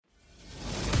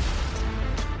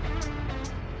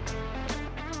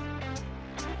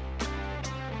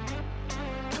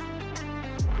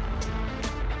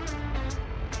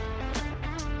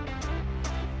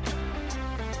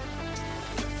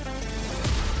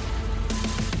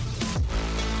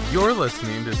You're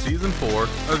listening to Season 4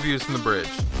 of Views from the Bridge,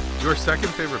 your second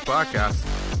favorite podcast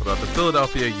about the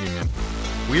Philadelphia Union.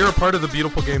 We are a part of the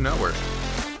Beautiful Game Network.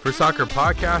 For soccer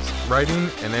podcasts, writing,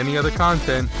 and any other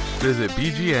content, visit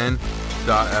bgn.fm.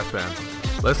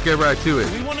 Let's get right to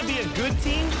it. Do we want to be a good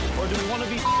team, or do we want to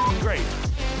be f***ing great?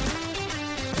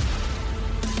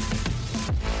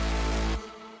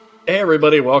 Hey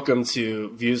everybody, welcome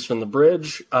to Views from the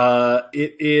Bridge.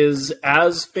 It is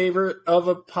as favorite of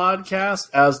a podcast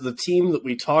as the team that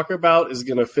we talk about is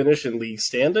going to finish in league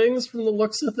standings from the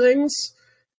looks of things,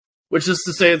 which is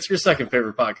to say it's your second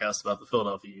favorite podcast about the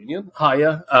Philadelphia Union.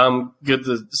 Hiya, good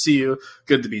to see you,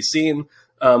 good to be seen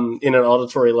in an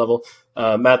auditory level.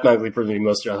 Mathematically proving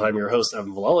most of the time, your host,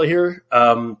 Evan Villella here.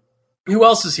 Who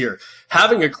else is here?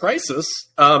 Having a crisis,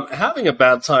 having a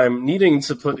bad time, needing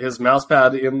to put his mouse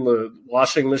pad in the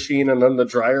washing machine and then the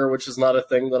dryer, which is not a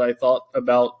thing that I thought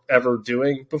about ever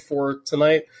doing before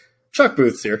tonight. Chuck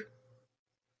Booth's here.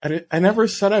 I never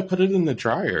said I put it in the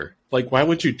dryer. Like, why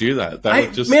would you do that? That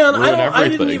would just ruin everything. I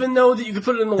didn't even know that you could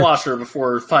put it in the washer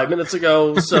before 5 minutes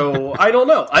ago, so I don't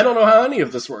know. I don't know how any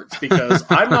of this works, because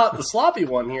I'm not the sloppy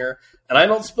one here, and I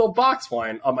don't spill box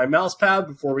wine on my mouse pad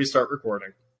before we start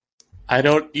recording. I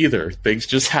don't either. Things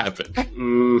just happen.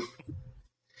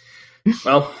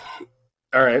 Well,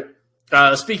 all right.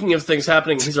 Speaking of things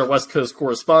happening, he's our West Coast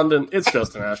correspondent. It's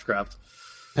Justin Ashcraft.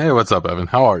 Hey, what's up, Evan?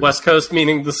 How are you? West Coast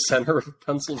meaning the center of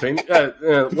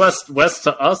Pennsylvania? West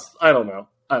to us? I don't know.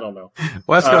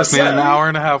 West Coast, man, an hour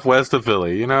and a half west of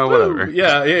Philly. You know, whatever.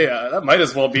 Yeah. That might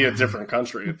as well be a different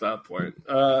country at that point.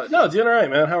 No, doing all right,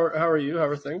 man. How are you? How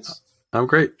are things? I'm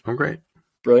great.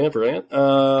 Brilliant.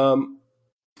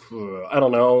 I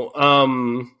don't know.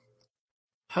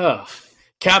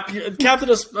 Captain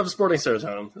of Sporting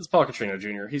Serotonin. It's Paul Catrino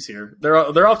Jr. He's here.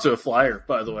 They're off to a flyer,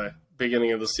 by the way,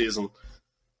 beginning of the season.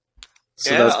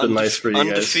 So that's been nice for you guys.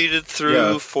 Undefeated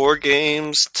through 4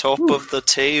 games, top of the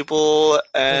table,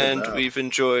 and we've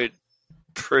enjoyed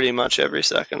pretty much every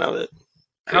second of it.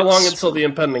 How long until the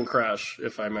impending crash,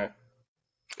 if I may?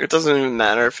 It doesn't even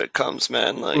matter if it comes,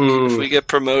 man. Like, if we get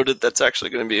promoted, that's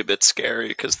actually going to be a bit scary,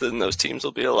 because then those teams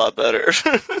will be a lot better.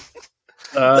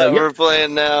 We're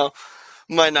playing now.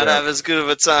 Might not have as good of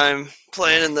a time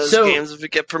playing in those games if we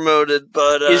get promoted,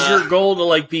 but is your goal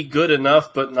to be good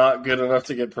enough but not good enough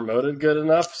to get promoted good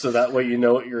enough, so that way you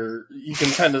know what you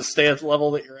can kind of stay at the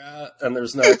level that you're at and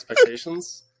there's no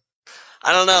expectations?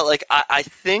 I don't know. Like, I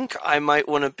think I might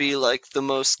want to be the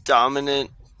most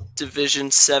dominant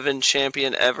Division 7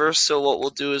 champion ever, so what we'll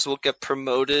do is we'll get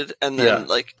promoted and then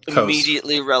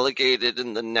immediately relegated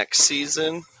in the next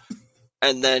season,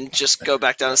 and then just go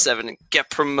back down to 7 and get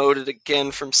promoted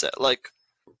again from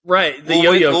right, the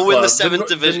yo-yo club. We'll win the 7th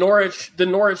division. The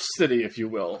Norwich City, if you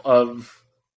will, of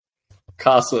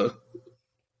Casa.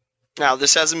 Now,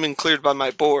 this hasn't been cleared by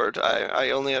my board.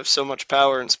 I only have so much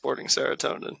power in Sporting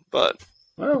Serotonin, but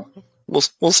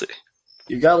we'll see.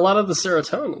 You got a lot of the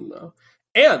serotonin, though.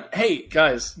 And, hey,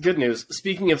 guys, good news.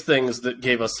 Speaking of things that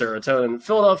gave us serotonin,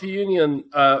 Philadelphia Union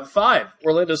 5,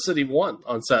 Orlando City 1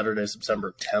 on Saturday,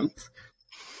 September 10th.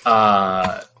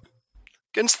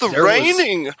 Against the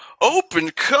reigning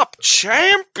Open Cup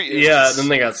champions. Yeah, then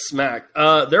they got smacked.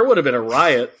 There would have been a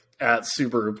riot at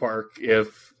Subaru Park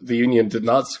if the Union did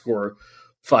not score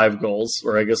 5 goals,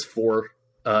 or I guess 4,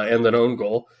 and an own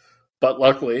goal. But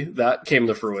luckily, that came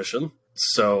to fruition.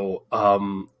 So,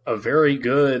 a very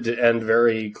good and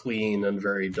very clean and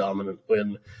very dominant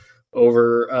win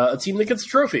over a team that gets a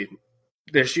trophy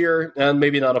this year, and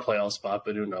maybe not a playoff spot,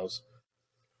 but who knows?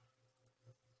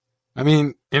 I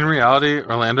mean, in reality,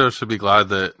 Orlando should be glad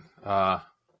that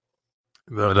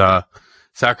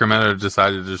Sacramento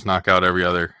decided to just knock out every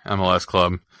other MLS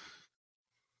club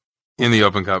in the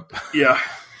Open Cup. Yeah.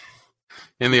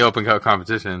 In the Open Cup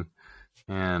competition,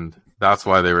 and that's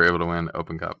why they were able to win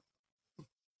Open Cup.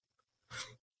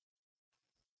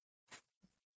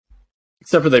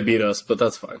 Except for they beat us, but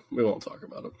that's fine. We won't talk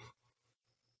about it.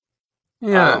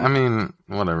 Yeah, I mean,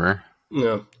 whatever.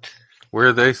 Yeah. Where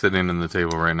are they sitting in the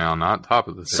table right now? Not top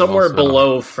of the table. Somewhere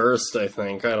below first, I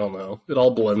think. I don't know. It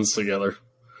all blends together.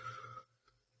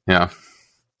 Yeah.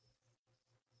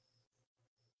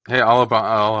 Hey,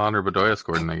 Alejandro Bedoya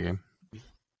scored in that game.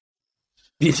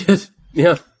 He did.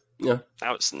 Yeah. That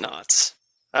was nuts.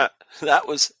 That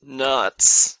was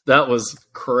nuts. That was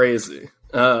crazy.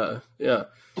 Yeah.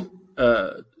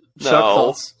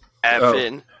 No,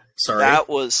 Evan. Oh, sorry. That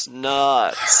was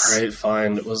nuts. All right,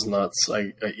 fine. It was nuts.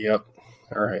 Yep.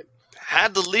 All right.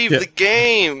 Had to leave the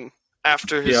game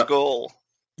after his goal.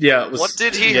 Yeah. It was, what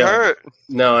did he hurt?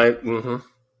 No,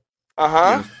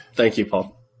 Uh-huh. Thank you,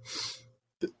 Paul.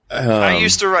 I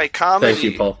used to write comedy. Thank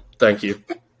you, Paul. Thank you.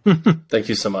 Thank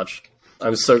you so much.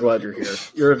 I'm so glad you're here.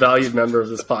 You're a valued member of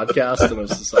this podcast and of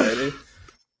society.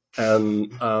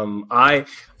 And I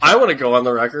want to go on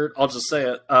the record. I'll just say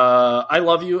it. I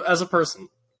love you as a person.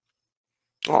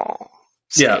 Oh,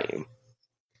 yeah.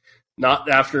 Not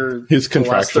after he's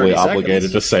contractually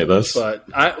obligated to say this, but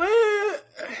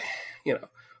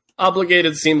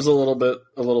obligated seems a little bit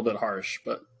harsh,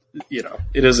 but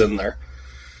it is in there.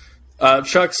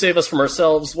 Chuck, save us from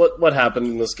ourselves. What happened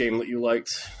in this game that you liked?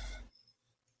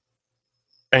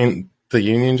 And the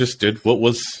Union just did what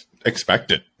was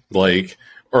expected. Like,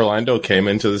 Orlando came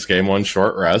into this game on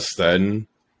short rest, and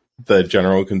the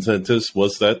general consensus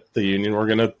was that the Union were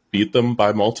going to beat them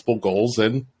by multiple goals,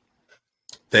 and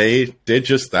they did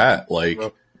just that. Like,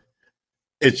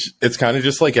 it's kind of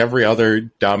just like every other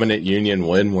dominant Union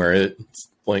win where it's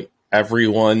like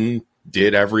everyone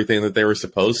did everything that they were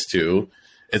supposed to.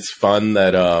 It's fun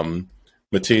that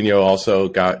Matinho also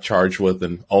got charged with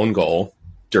an own goal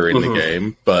during the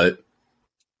game, but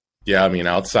yeah, I mean,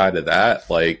 outside of that,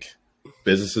 like,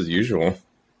 business as usual.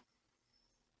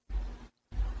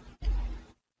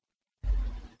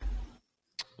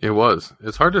 It was.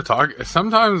 It's hard to talk.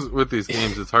 Sometimes with these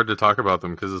games, it's hard to talk about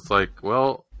them because it's like,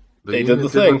 well, they did the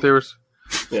thing what they were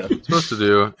supposed to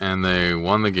do, and they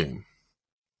won the game.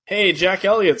 Hey, Jack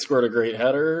Elliott scored a great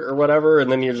header or whatever, and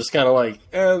then you're just kind of like,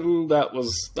 and that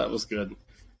was good.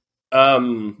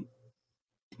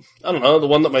 I don't know, the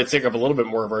one that might take up a little bit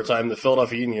more of our time, the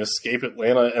Philadelphia Union escape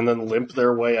Atlanta and then limp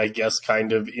their way, I guess,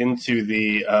 kind of into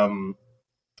the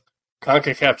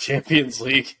CONCACAF Champions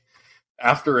League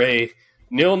after a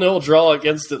 0-0 draw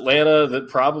against Atlanta that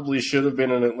probably should have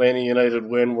been an Atlanta United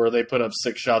win where they put up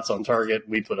 6 shots on target.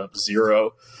 We put up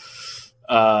 0.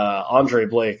 Andre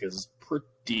Blake is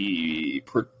pretty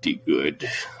good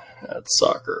at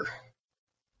soccer.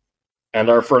 And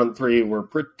our front three were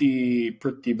pretty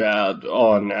bad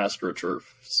on AstroTurf.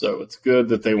 So it's good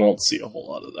that they won't see a whole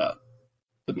lot of that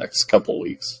the next couple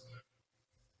weeks.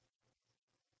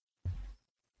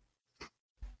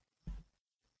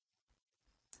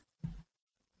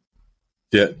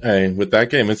 Yeah, with that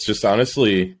game, it's just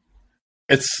honestly,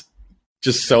 it's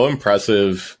just so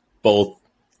impressive. Both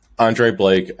Andre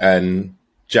Blake and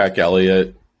Jack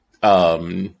Elliott,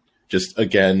 just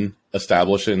again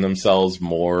establishing themselves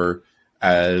more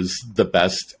as the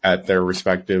best at their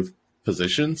respective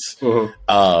positions,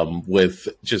 with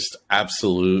just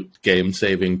absolute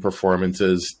game-saving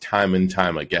performances time and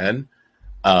time again.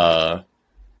 I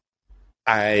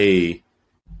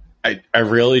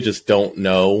really just don't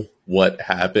know what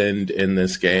happened in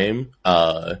this game,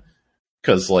 because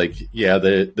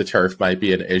the turf might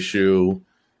be an issue,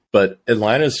 but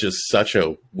Atlanta's just such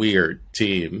a weird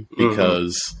team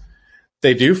because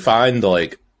they do find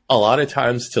a lot of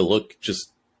times to look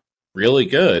just really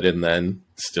good, and then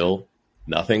still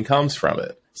nothing comes from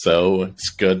it. So it's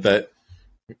good that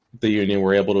the Union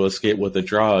were able to escape with a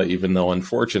draw, even though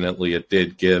unfortunately it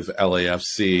did give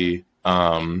LAFC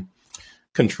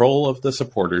control of the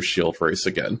Supporters' Shield race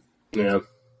again. Yeah.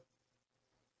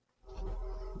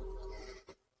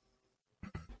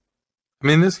 I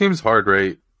mean, this game's hard,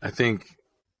 right? I think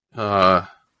I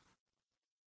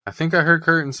heard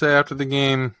Curtin say after the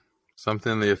game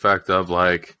something to the effect of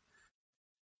the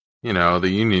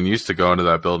Union used to go into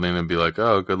that building and be like,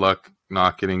 oh, good luck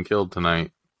not getting killed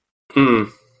tonight.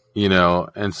 And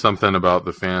something about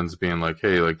the fans being like,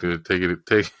 hey, dude, take it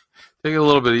a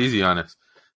little bit easy on us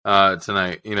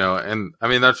tonight, and I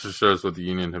mean, that just shows what the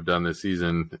Union have done this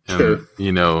season. And,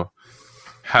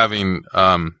 having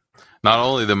not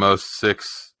only the most 6+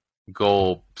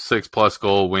 goal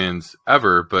wins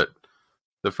ever, but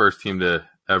the first team to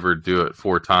ever do it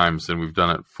 4 times, and we've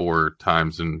done it 4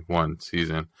 times in one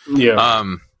season. Yeah.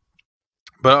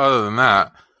 But other than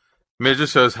that, I mean, it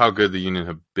just shows how good the Union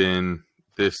have been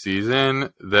this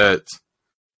season. That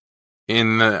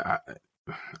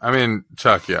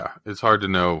Chuck, yeah, it's hard to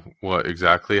know what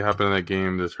exactly happened in that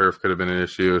game. The turf could have been an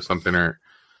issue or something or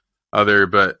other,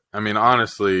 but I mean,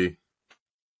 honestly,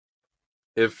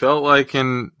 it felt like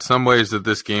in some ways that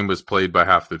this game was played by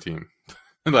half the team.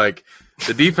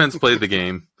 The defense played the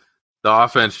game. The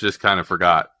offense just kind of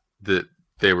forgot that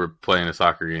they were playing a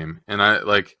soccer game. And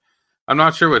I'm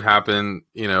not sure what happened.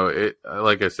 It,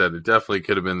 like I said, it definitely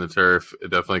could have been the turf.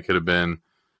 It definitely could have been,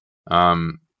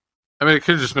 it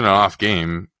could have just been an off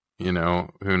game,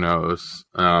 who knows?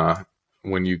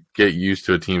 When you get used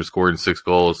to a team scoring 6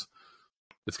 goals,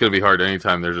 it's going to be hard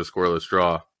anytime there's a scoreless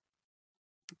draw.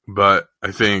 But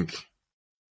I think,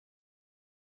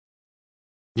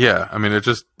 yeah, I mean, it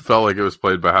just felt like it was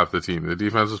played by half the team. The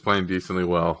defense was playing decently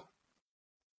well.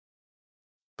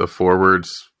 The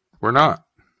forwards were not.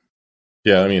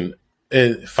 Yeah, I mean,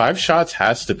 5 shots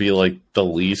has to be like the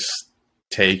least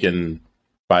taken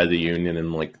by the Union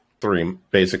in like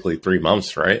basically 3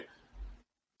 months, right?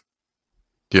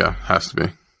 Yeah, has to be.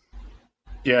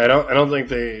 Yeah, I don't think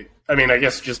they. I mean, I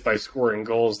guess just by scoring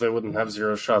goals, they wouldn't have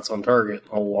 0 shots on target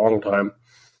in a long time.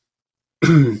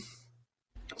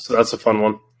 So that's a fun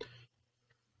one.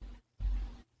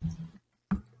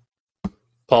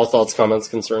 Paul, thoughts, comments,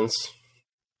 concerns?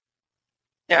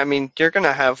 Yeah, I mean, you're going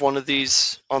to have one of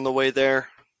these on the way there.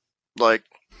 Like,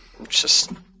 it's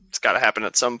got to happen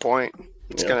at some point.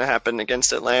 It's going to happen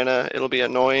against Atlanta. It'll be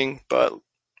annoying, but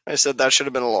I said that should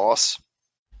have been a loss.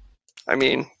 I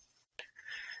mean,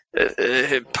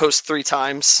 it post 3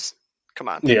 times. Come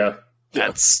on. Yeah.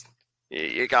 That's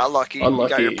you got lucky.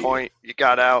 Unlucky. You got your point. You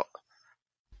got out.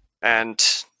 And,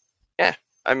 yeah,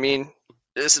 I mean,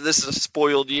 this is a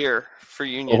spoiled year for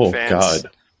Union fans.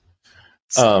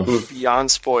 God. It's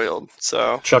beyond spoiled.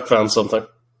 So Chuck found something.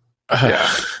 yeah.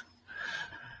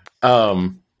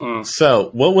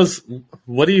 So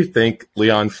what do you think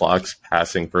Leon Flock's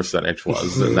passing percentage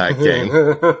was in that game?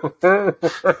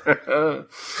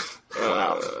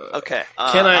 Wow. Okay.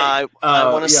 Can I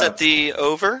want to set the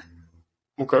over.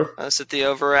 Okay. Set the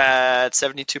over at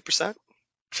 72%.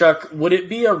 Chuck, would it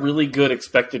be a really good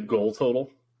expected goal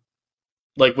total?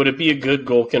 Like, would it be a good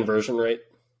goal conversion rate?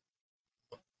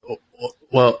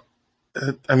 Well,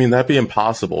 I mean, that'd be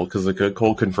impossible because the good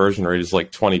goal conversion rate is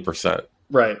like 20%.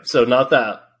 Right. So not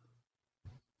that.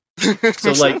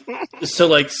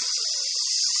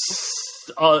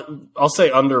 I'll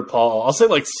say under Paul. I'll say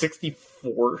like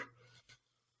 64.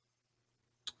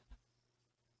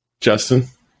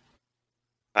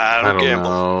 I I don't don't gamble.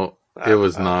 know. It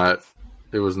was not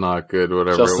good.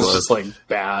 Whatever Justin's it was. just like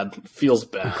bad. Feels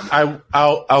bad.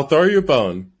 I'll throw you a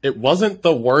bone. It wasn't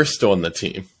the worst on the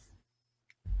team.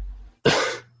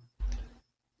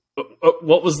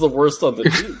 What was the worst on the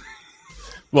team?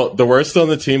 Well, the worst on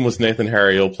the team was Nathan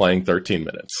Harriel playing 13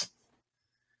 minutes.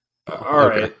 All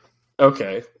right.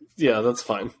 Okay. Yeah, that's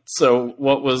fine. So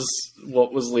what was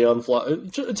Leon Flock?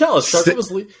 Tell us, Chuck. What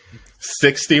was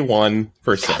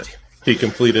 61%. He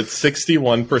completed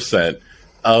 61%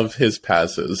 of his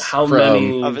passes. How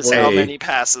many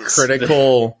passes?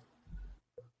 Critical.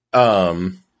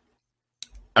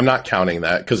 I'm not counting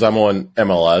that because I'm on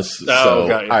MLS,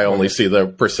 so I only see the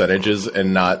percentages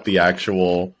and not the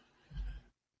actual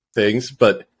things.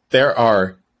 But there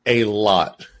are a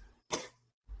lot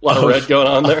of red going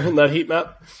on there in that heat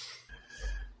map.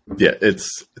 Yeah,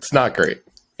 it's not great.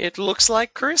 It looks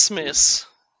like Christmas.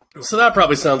 So that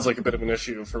probably sounds like a bit of an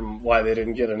issue from why they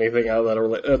didn't get anything out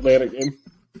of that Atlanta game.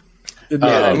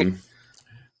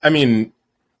 I mean,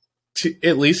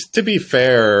 at least to be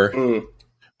fair,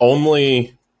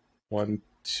 only 1,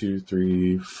 2,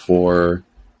 3, 4,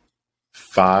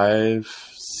 5,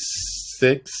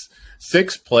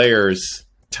 6 players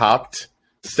topped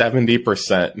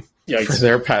 70% for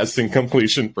their passing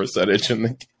completion percentage in the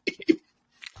game.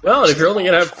 Well, if you're only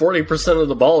going to have 40% of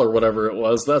the ball or whatever it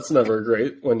was, that's never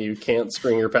great when you can't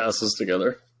string your passes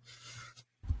together.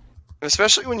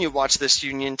 Especially when you watch this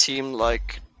Union team,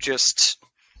 like, just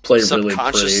play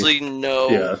subconsciously really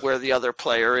know where the other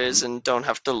player is and don't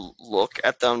have to look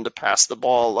at them to pass the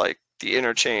ball. Like, the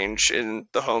interchange in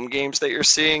the home games that you're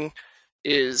seeing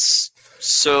is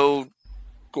so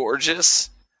gorgeous.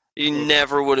 You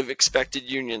never would have expected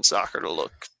Union soccer to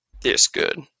look this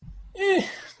good.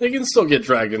 They can still get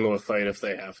dragged into a fight if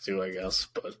they have to, I guess.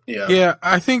 But yeah. Yeah,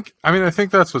 I think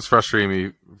that's what's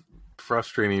frustrating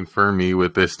for me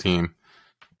with this team.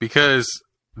 Because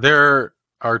there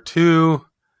are 2,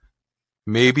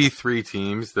 maybe 3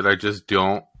 teams that I just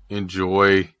don't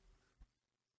enjoy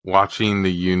watching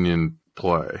the Union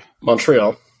play.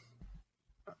 Montreal.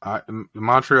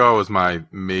 Montreal was my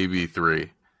maybe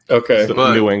 3. Okay.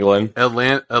 But New England.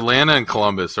 Atlanta and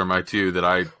Columbus are my 2 that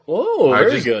I... Oh,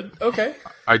 very good. Okay.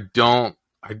 I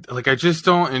just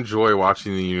don't enjoy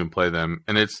watching the Union play them.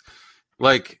 And it's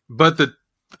like... But the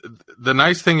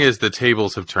nice thing is the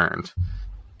tables have turned.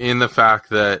 In the fact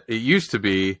that it used to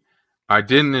be, I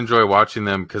didn't enjoy watching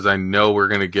them because I know we're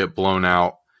going to get blown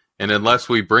out. And unless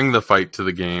we bring the fight to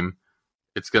the game,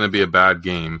 it's going to be a bad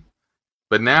game.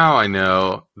 But now I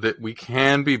know that we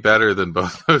can be better than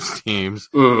both those teams,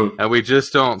 and we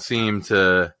just don't seem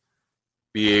to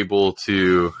be able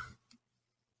to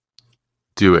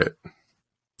do it.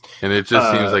 And it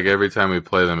just seems like every time we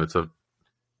play them, it's a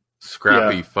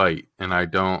scrappy fight, and I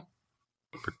don't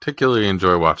particularly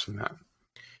enjoy watching that.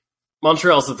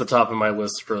 Montreal's at the top of my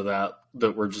list for that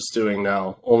we're just doing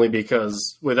now, only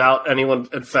because without anyone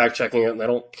fact-checking it, and they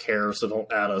don't care, so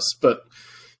don't add us, but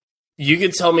You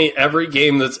could tell me every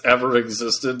game that's ever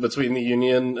existed between the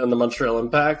Union and the Montreal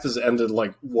Impact has ended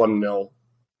like 1-0,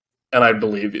 and I'd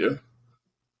believe you.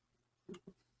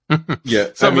 Yeah,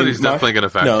 somebody's definitely going to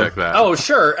fact check that. Oh,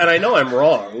 sure, and I know I'm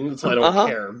wrong, that's why I don't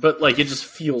care. But like, it just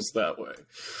feels that way.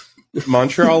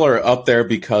 Montreal are up there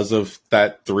because of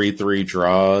that 3-3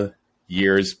 draw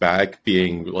years back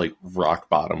being like rock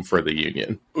bottom for the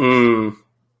Union.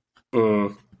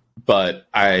 But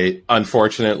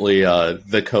unfortunately,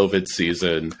 the COVID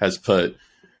season has put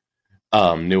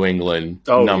New England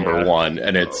number one,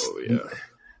 and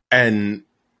and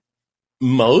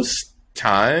most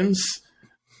times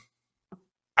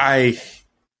I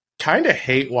kind of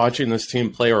hate watching this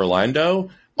team play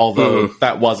Orlando, although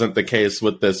that wasn't the case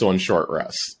with this on short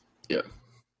rest. Yeah.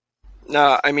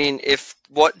 No, I mean, if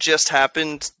what just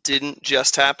happened didn't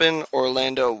just happen,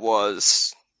 Orlando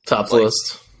was top of the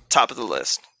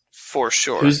list. For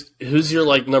sure. Who's your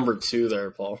like number 2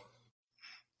 there, Paul?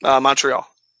 Montreal.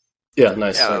 Yeah,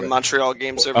 nice. Yeah, Montreal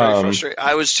games are very frustrating.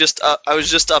 I was just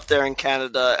up there in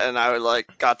Canada, and I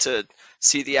got to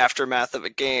see the aftermath of a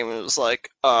game, and it was like,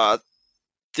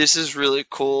 this is really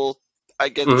cool. I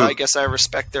guess I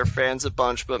respect their fans a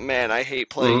bunch, but man, I hate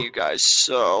playing you guys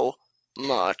so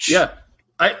much. Yeah,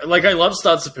 I love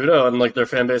Stade Saputo, and like their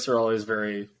fan base are always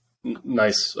very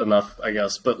nice enough, I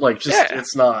guess. But like,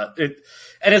 it's not it.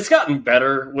 And it's gotten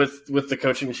better with the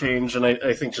coaching change, and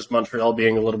I think just Montreal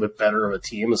being a little bit better of a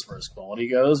team as far as quality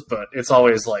goes. But it's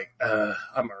always like, I'm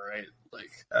all right. Like,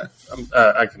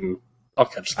 I'll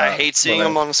catch that. I hate seeing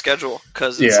them on the schedule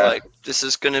because it's like this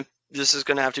is gonna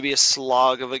have to be a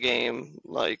slog of a game.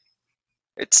 Like,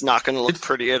 it's not gonna look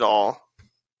pretty at all.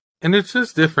 And it's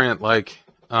just different, like,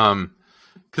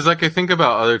 because like I think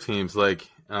about other teams, like,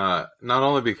 not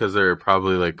only because they're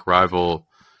probably like the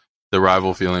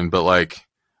rival feeling, but like.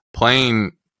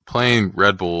 Playing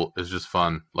Red Bull is just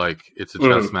fun. Like, it's a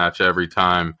chess match every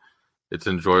time. It's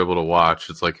enjoyable to watch.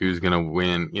 It's like, who's going to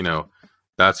win,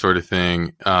 that sort of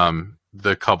thing.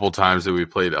 The couple times that we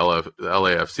played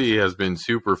LAFC has been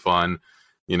super fun.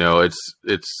 It's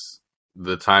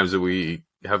the times that we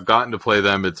have gotten to play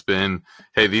them. It's been,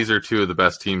 hey, these are two of the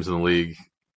best teams in the league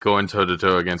going toe to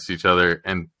toe against each other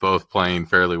and both playing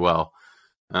fairly well.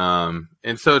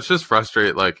 And so it's just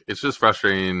frustrating. Like, it's just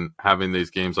frustrating having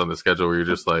these games on the schedule where you're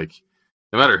just like,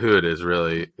 no matter who it is,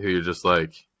 really, who you're just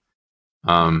like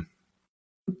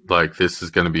this is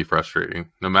going to be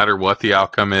frustrating. No matter what the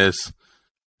outcome is,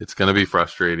 it's going to be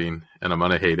frustrating, and I'm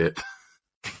going to hate it.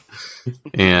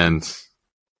 And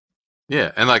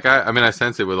yeah, and like I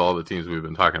sense it with all the teams we've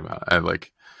been talking about. I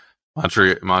like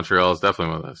Montreal is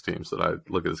definitely one of those teams that I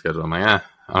look at the schedule. I'm like,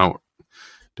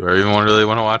 do I even really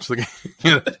want to watch the game?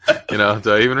 Do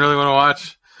I even really want to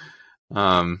watch?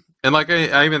 And like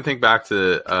I even think back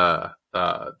to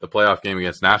the playoff game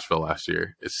against Nashville last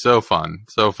year. It's so fun,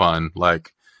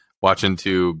 like watching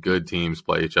two good teams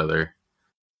play each other.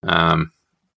 And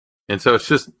so it's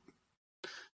just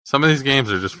some of these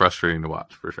games are just frustrating to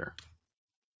watch for sure.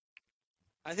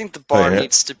 I think the bar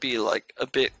needs to be like a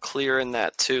bit clear in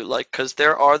that too, like because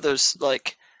there are those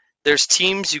like there's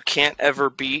teams you can't ever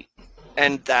beat.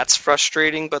 And that's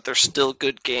frustrating, but they're still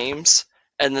good games.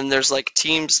 And then there's like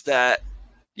teams that,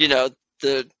 the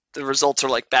results are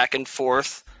like back and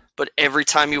forth, but every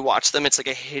time you watch them, it's like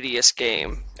a hideous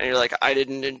game. And you're like, I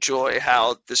didn't enjoy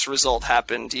how this result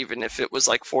happened, even if it was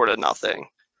like 4-0.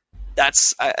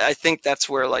 I think that's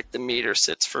where like the meter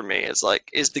sits for me. Is like,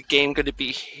 is the game going to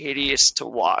be hideous to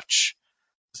watch?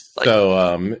 Like,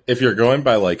 so, if you're going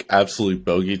by like absolute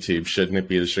bogey team, shouldn't it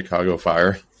be the Chicago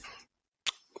Fire?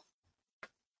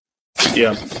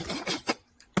 Yeah.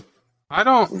 I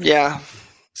don't. Yeah.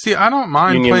 See, I don't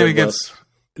mind Union playing against.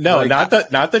 No,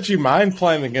 like, not that you mind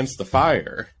playing against the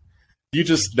Fire. You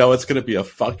just know it's going to be a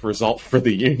fucked result for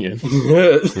the Union.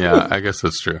 Yeah, I guess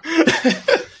that's true.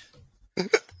 Yeah,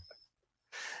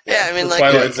 I mean, the like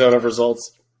Twilight Zone of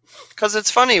results. Because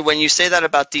it's funny when you say that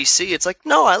about DC. It's like,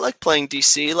 no, I like playing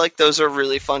DC. Like, those are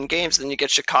really fun games. Then you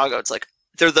get Chicago. It's like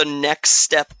they're the next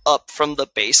step up from the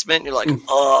basement. You're like,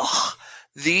 ugh.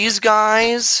 These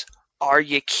guys, are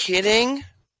you kidding?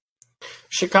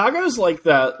 Chicago's like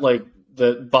that, like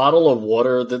the bottle of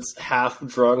water that's half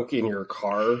drunk in your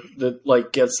car that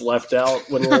like gets left out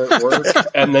when you're at work,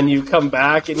 and then you come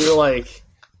back and you're like,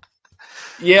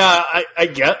 yeah, I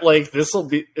get like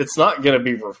it's not going to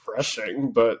be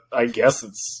refreshing, but I guess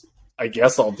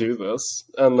I'll do this,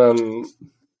 and then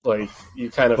like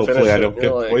you kind of hopefully finish I don't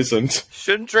get like, poisoned.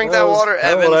 Shouldn't drink that water,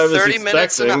 Evan. 30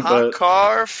 minutes in a hot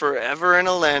car, forever in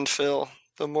a landfill.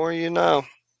 The more you know.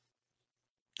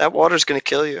 That water's going to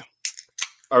kill you.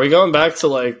 Are we going back to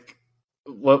like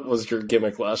What was your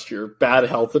gimmick last year? Bad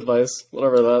health advice?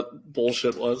 Whatever that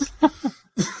bullshit was.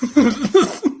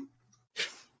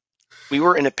 We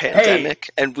were in a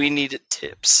pandemic, and we needed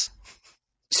tips.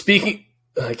 Speaking...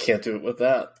 I can't do it with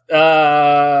that.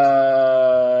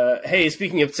 Hey,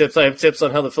 speaking of tips, I have tips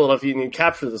on how the Philadelphia Union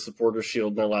captured the Supporters'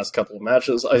 Shield in their last couple of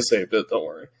matches. I saved it, don't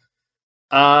worry.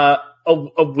 A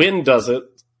win does it.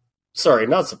 Sorry,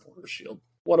 not Supporters' Shield.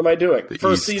 What am I doing?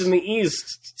 First seed in the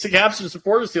East. To capture the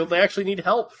Supporters' Shield, they actually need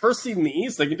help. First seed in the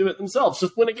East, they can do it themselves.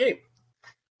 Just win a game.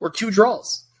 Or 2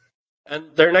 draws.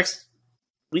 And their next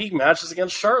league match is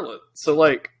against Charlotte. So,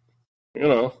 like, you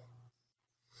know.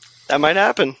 That might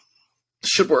happen.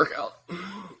 Should work out.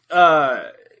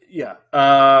 Yeah.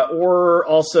 Or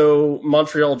also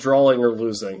Montreal drawing or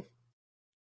losing.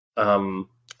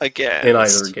 Again. In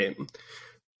either game.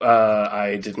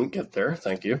 I didn't get there.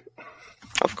 Thank you.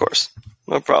 Of course.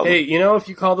 No problem. Hey, you know, if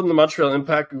you call them the Montreal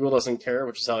Impact, Google doesn't care,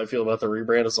 which is how I feel about the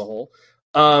rebrand as a whole.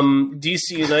 DC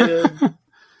United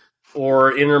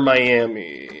or Inter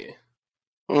Miami.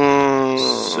 So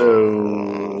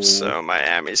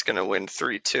Miami's going to win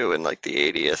 3-2 in like the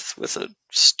 80th with a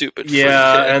stupid free kick.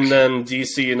 And then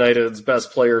DC United's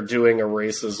best player doing a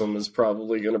racism is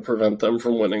probably going to prevent them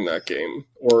from winning that game.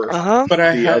 Or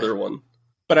other one.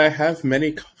 But I have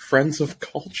many friends of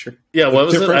culture. Yeah, what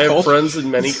was it? I have friends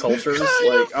in many cultures.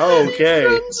 Like, oh, okay.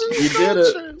 He did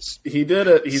it. He did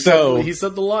it. He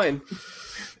said the line.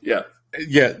 Yeah.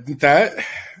 Yeah, that...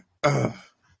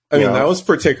 that was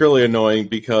particularly annoying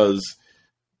because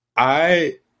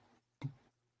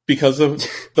because of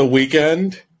the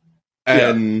weekend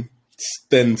and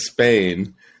then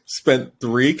Spain, spent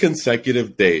 3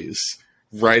 consecutive days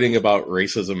writing about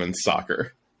racism in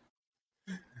soccer.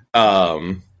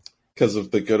 Because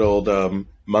of the good old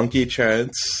monkey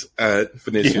chants at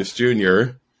Vinicius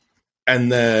Jr. And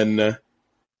then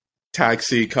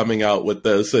Taxi coming out with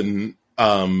this and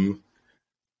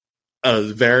a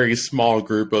very small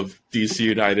group of DC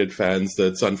United fans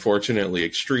that's unfortunately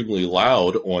extremely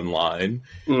loud online,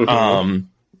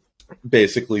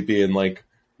 basically being like,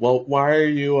 well, why are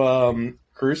you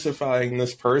crucifying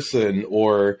this person?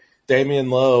 Or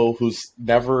Damian Lowe, who's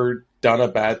never done a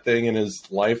bad thing in his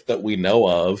life that we know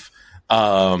of,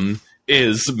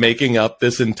 is making up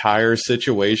this entire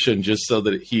situation just so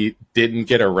that he didn't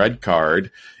get a red card,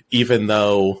 even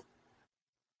though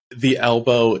the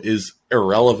elbow is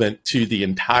irrelevant to the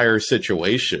entire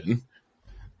situation.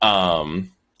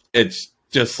 It's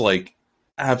just like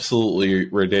absolutely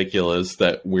ridiculous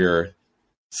that we're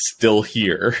still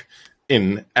here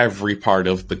in every part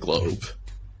of the globe.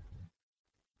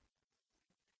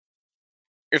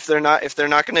 If they're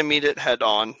not going to meet it head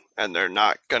on and they're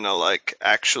not going to like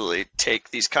actually take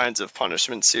these kinds of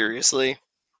punishments seriously,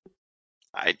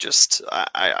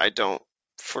 I don't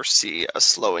foresee a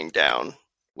slowing down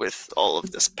with all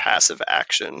of this passive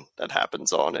action that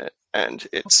happens on it, and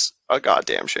it's a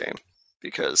goddamn shame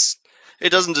because it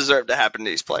doesn't deserve to happen to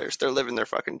these players. They're living their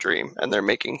fucking dream, and they're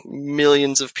making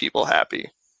millions of people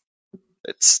happy.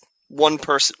 It's one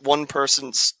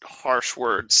person's harsh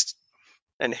words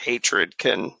and hatred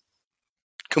can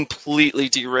completely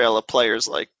derail a player's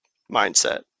like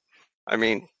mindset. I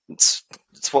mean, it's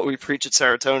what we preach at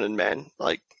Serotonin, man.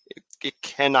 Like it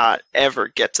cannot ever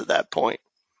get to that point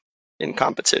in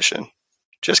competition.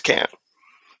 Just can't.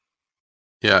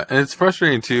 Yeah, and it's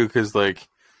frustrating too because like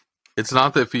it's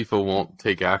not that FIFA won't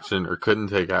take action or couldn't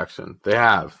take action. They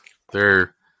have.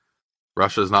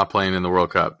 Russia's not playing in the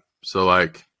World Cup. So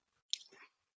like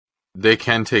they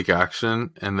can take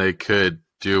action and they could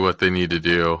do what they need to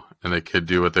do and they could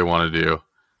do what they want to do.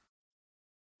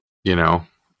 You know,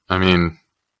 I mean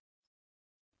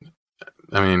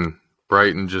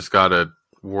Brighton just got a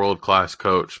world-class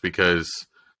coach because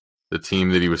the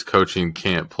team that he was coaching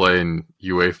can't play in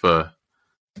UEFA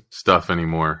stuff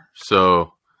anymore.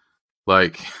 So,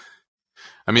 like,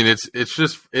 I mean,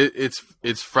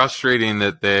 it's frustrating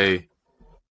that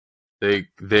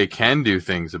they can do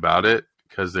things about it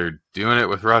because they're doing it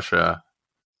with Russia,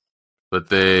 but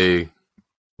they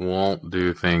won't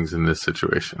do things in this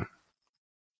situation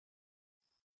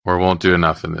or won't do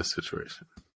enough in this situation.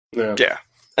 Yeah,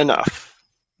 enough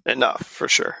for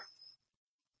sure.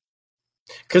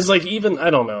 Because, like, even, I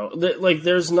don't know, like,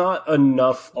 there's not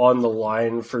enough on the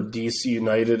line for DC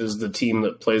United as the team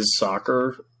that plays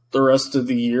soccer the rest of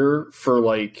the year for,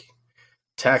 like,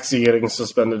 Taxi getting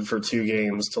suspended for 2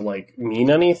 games to, like, mean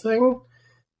anything.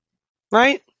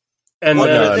 Right? And well,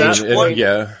 then at that point,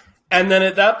 yeah. And then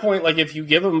at that point, like, if you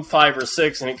give them 5 or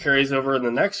 6 and it carries over in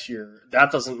the next year,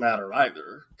 that doesn't matter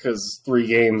either, because 3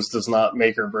 games does not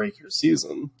make or break your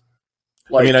season.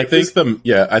 Like, I mean, I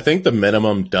think the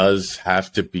minimum does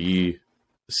have to be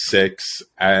 6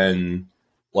 and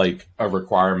like a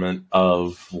requirement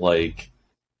of like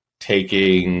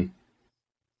taking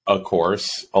a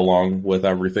course along with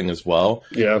everything as well.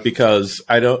 Yeah. Because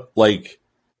I don't like,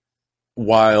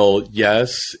 while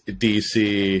yes,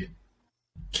 DC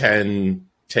can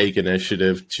take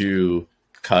initiative to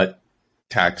cut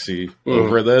Taxi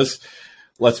over this,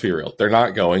 let's be real, they're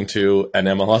not going to, and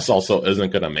MLS also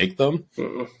isn't going to make them.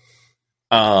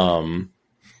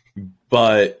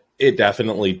 But it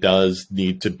definitely does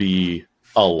need to be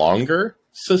a longer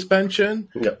suspension.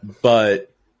 Yep.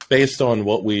 But based on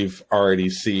what we've already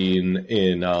seen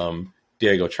in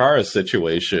Diego Chara's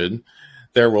situation,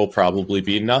 there will probably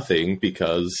be nothing,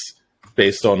 because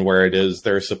based on where it is,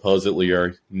 there supposedly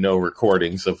are no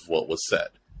recordings of what was said.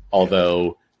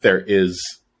 Although there is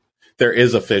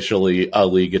officially a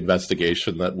league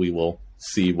investigation that we will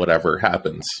see whatever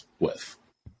happens with.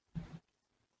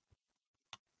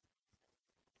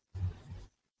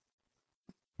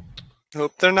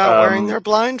 Hope they're not wearing their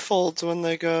blindfolds when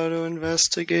they go to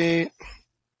investigate.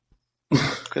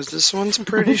 Because this one's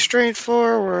pretty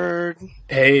straightforward.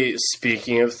 Hey,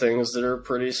 speaking of things that are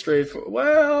pretty straightforward,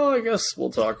 well, I guess we'll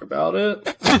talk about it.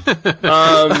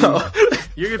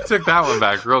 You took that one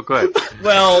back real quick.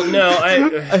 Well, no,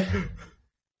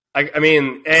 I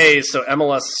mean, so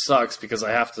MLS sucks because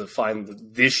I have to find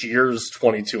this year's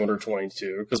 22 under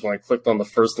 22, because when I clicked on the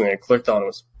first thing I clicked on, it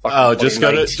was fucking just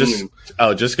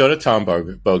go to Tom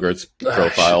Bogart's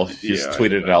profile. He's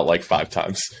tweeted it out like 5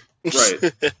 times.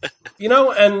 Right.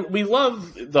 And we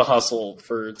love the hustle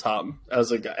for Tom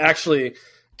as a guy. Actually,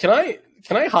 can I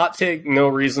hot take no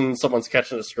reason someone's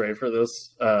catching a stray for this?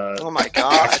 Oh my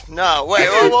god. No, wait,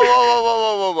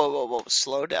 whoa.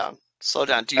 Slow down.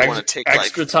 Do you want to take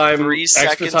extra time? 3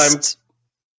 seconds? Extra time.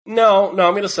 No, I'm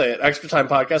going to say it. Extra time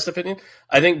podcast opinion.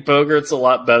 I think Bogart's a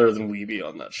lot better than Weeby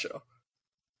on that show.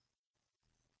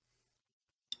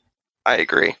 I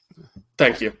agree.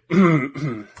 Thank you.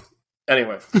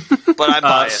 Anyway. But I'm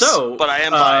biased. But I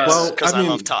am biased because I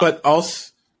love Tom. But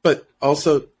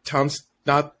also, Tom's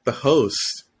not the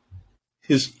host.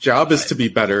 His job is to be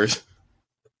better.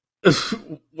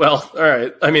 Well, all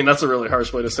right. I mean, that's a really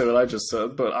harsh way to say what I just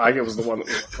said, but I was the one that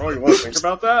was like, oh, you want to think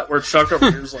about that? Where Chuck over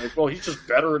here is like, well, he's just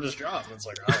better at his job. And it's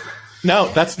like, I don't know.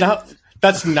 No, that's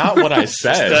not what I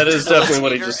said. That is definitely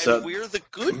what he just said. We're the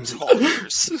good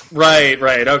talkers. Right.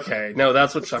 Okay. No,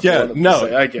 that's what Chuck wanted to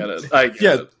say. I get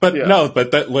it.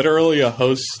 But that literally a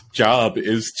host's job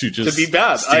is to just to be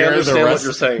bad. I understand what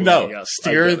you're saying.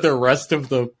 Steer the rest of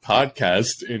the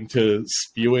podcast into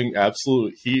spewing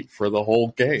absolute heat for the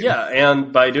whole game. Yeah,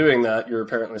 and by doing that, you're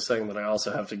apparently saying that I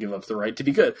also have to give up the right to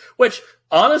be good. Which,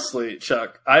 honestly,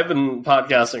 Chuck, I've been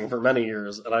podcasting for many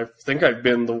years, and I think I've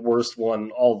been the worst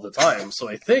one all the time. So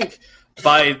I think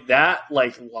by that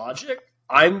logic,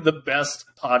 I'm the best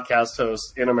podcast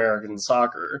host in American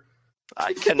soccer.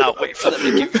 I cannot wait for them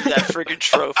to give you that friggin'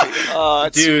 trophy.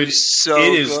 Dude, so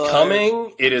it is good.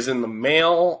 coming. It is in the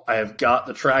mail. I have got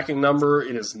the tracking number.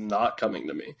 It is not coming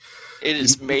to me. It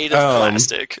is made of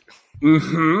plastic.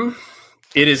 Mm-hmm.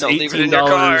 It is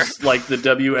 $18 like the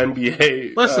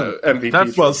WNBA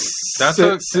MVP.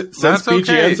 Since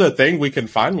BGN's a thing, we can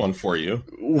find one for you.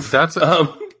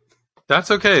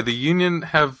 That's okay. The Union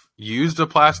have used a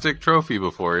plastic trophy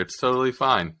before. It's totally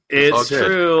fine. It's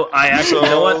true. I actually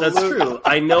know what. That's true.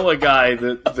 I know a guy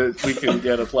that we can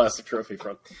get a plastic trophy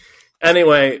from.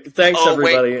 Anyway, thanks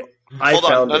everybody. Wait. Hold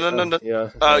on. No. Yeah.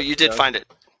 Oh, you did find it.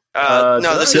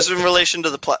 No, this is in relation to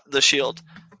the Shield.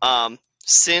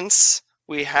 Since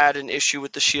we had an issue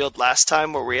with the Shield last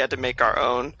time where we had to make our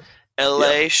own,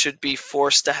 LA should be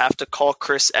forced to have to call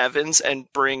Chris Evans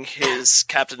and bring his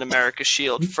Captain America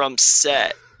shield from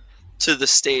set to the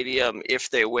stadium if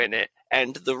they win it.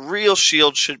 And the real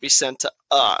shield should be sent to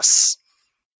us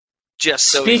just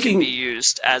so it can be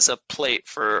used as a plate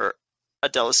for a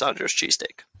D'Alessandro's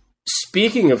cheesesteak.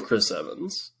 Speaking of Chris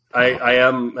Evans, I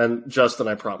am, and Justin,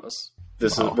 I promise,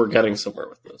 we're getting somewhere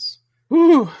with this.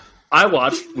 Woo. I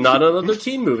watched Not Another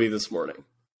Teen movie this morning.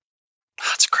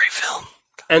 That's a great film.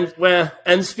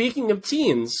 And speaking of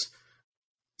teens,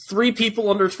 3 people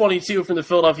under 22 from the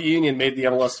Philadelphia Union made the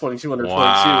MLS 22 under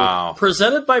 22.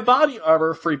 Presented by Body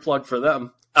Armor, free plug for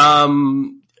them.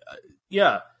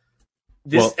 Yeah.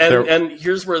 And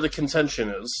here's where the contention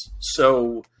is.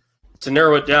 So to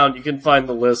narrow it down, you can find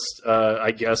the list,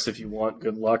 I guess, if you want.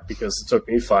 Good luck, because it took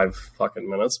me 5 fucking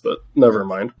minutes, but never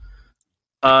mind.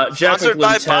 Jack sponsored McGlynn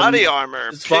by 10, Body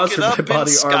Armor. Sponsored Pick it up by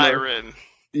Body in Skyrim. Armor.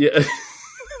 Yeah.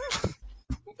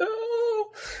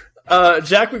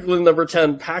 Jack McGlynn, number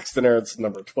 10, Paxton Aronson,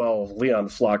 number 12, Leon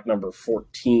Flock, number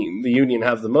 14. The Union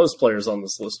have the most players on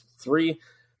this list, 3.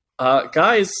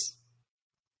 Guys,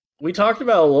 we talked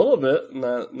about a little bit in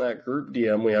that group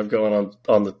DM we have going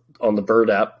on the Bird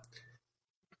app.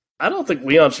 I don't think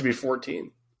Leon should be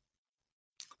 14.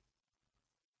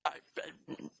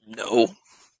 No.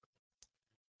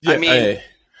 Yeah, I mean,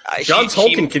 John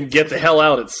Tolkien can get the hell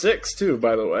out at 6 too.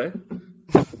 By the way.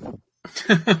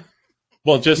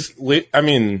 Well,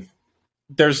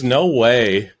 there's no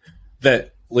way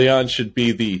that Leon should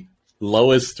be the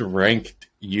lowest ranked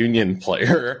Union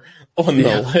player on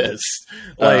the list.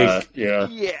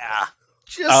 Yeah,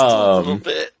 just a little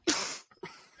bit.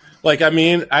 I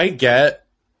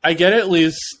get at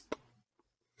least,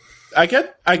 I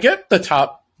get the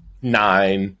top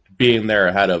 9 being there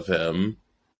ahead of him,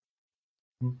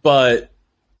 but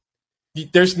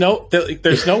there's no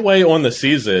way on the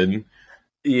season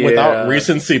without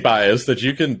recency bias that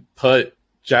you can put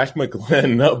Jack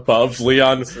McGlynn above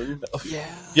Leon.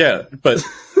 Yeah, but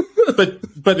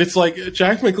it's like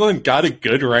Jack McGlynn got a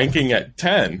good ranking at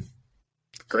 10.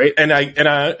 Great.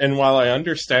 And while I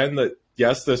understand that,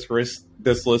 yes, this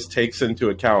list takes into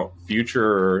account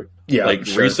future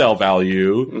resale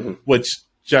value, which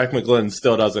Jack McGlynn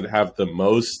still doesn't have the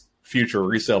most future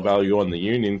resale value on the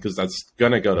Union because that's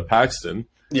going to go to Paxton.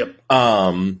 Yep.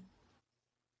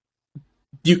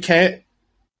 You can't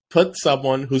put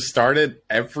someone who started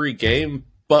every game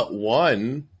but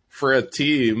one for a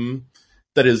team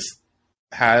that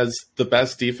has the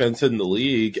best defense in the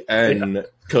league and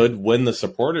could win the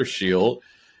Supporters Shield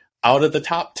out of the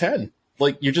top 10.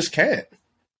 Like, you just can't.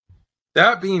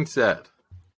 That being said,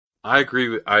 I agree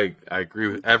with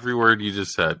every word you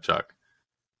just said, Chuck.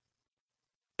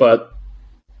 But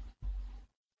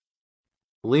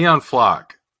Leon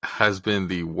Flock has been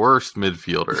the worst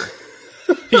midfielder.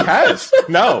 He has.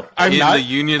 No, I'm not. In the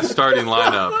Union starting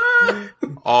lineup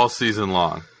all season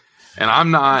long. And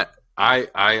I'm not.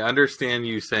 I understand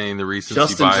you saying the recency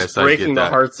Justin bias. Just breaking the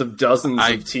hearts of dozens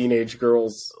of teenage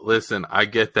girls. Listen, I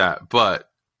get that. But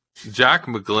Jack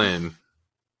McGlynn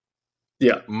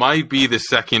might be the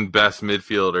second best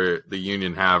midfielder the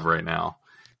Union have right now.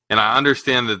 And I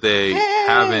understand that they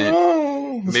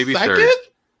haven't. Maybe second?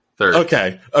 Third.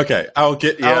 Okay. I'll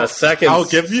get. Seconds. I'll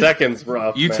give you. Seconds,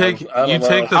 rough. You man. take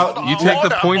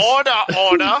the points.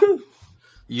 Order.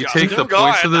 You take the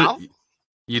points of the.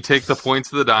 You take the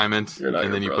points of the diamond,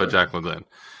 and then you put Jack McGlynn.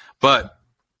 But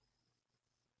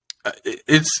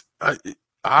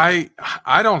I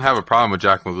don't have a problem with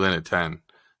Jack McGlynn at 10.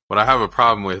 What I have a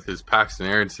problem with is Paxton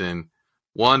Aronson,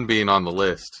 1, being on the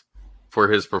list for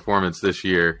his performance this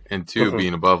year, and 2,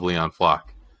 being above Leon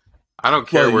Flock. I don't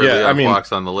care Leon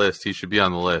Flock's on the list. He should be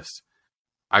on the list.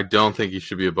 I don't think he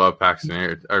should be above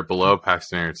Paxton or below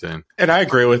Paxton Aronson. And I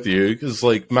agree with you because,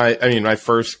 my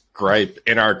first gripe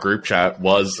in our group chat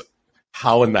was,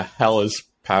 how in the hell is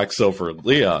Pax over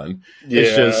Leon? Yeah.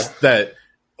 It's just that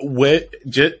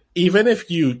even if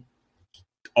you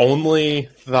only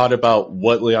thought about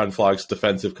what Leon Flock's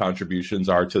defensive contributions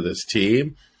are to this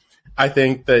team, I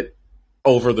think that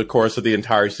over the course of the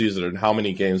entire season and how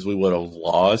many games we would have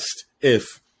lost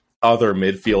if other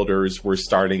midfielders were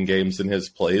starting games in his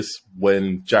place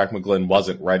when Jack McGlynn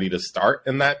wasn't ready to start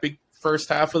in that big first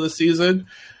half of the season,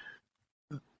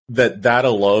 that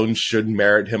alone should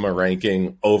merit him a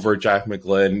ranking over Jack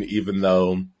McGlynn, even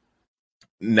though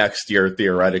next year,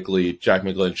 theoretically, Jack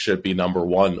McGlynn should be number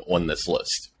 1 on this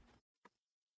list.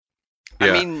 Yeah.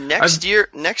 I mean, next year,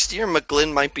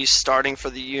 McGlynn might be starting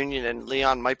for the Union, and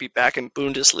Leon might be back in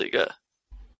Bundesliga.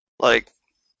 Or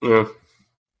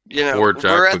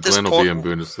Jack McGlynn will be in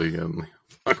Bundesliga.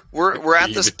 We're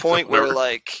at this point where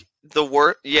the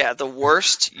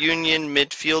worst Union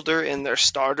midfielder in their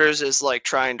starters is like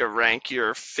trying to rank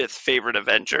your 5th favorite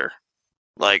Avenger.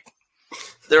 Like,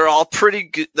 they're all pretty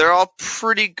good. They're all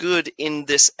pretty good in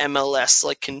this MLS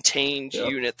contained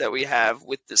unit that we have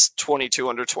with this 22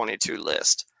 under 22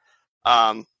 list.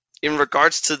 In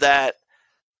regards to that,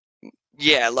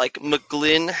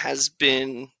 McGlynn has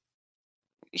been.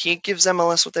 He gives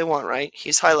MLS what they want, right?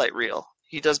 He's highlight reel.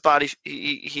 He does body.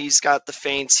 He's got the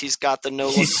feints. He's got the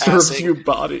no-look passing. He serves you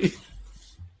body.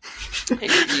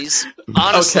 He's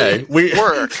honestly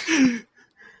work.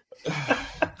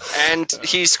 And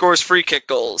he scores free kick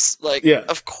goals.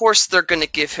 Of course they're going to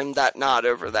give him that nod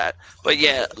over that. But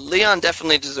Leon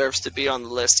definitely deserves to be on the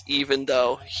list, even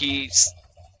though he's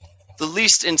the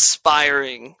least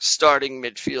inspiring starting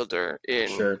midfielder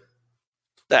in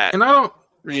that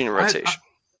Union rotation.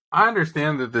 I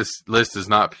understand that this list is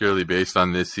not purely based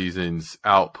on this season's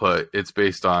output. It's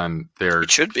based on their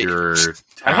pure talent.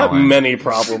 I have many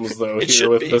problems, though,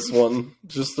 this one.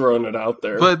 Just throwing it out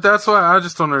there. But that's why I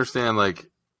just don't understand,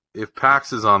 if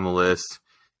Pax is on the list,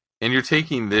 and you're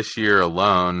taking this year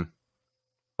alone,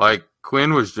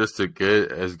 Quinn was just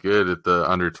as good at the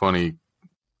under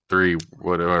 23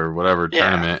 whatever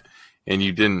tournament, and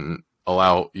you didn't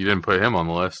put him on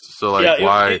the list. So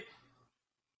why?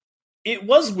 It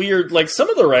was weird. Like, some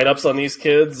of the write-ups on these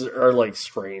kids are like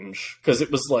strange, because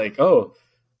it was like, oh,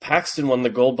 Paxton won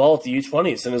the gold ball at the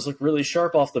U20s and has looked really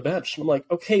sharp off the bench. And I'm like,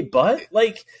 okay, but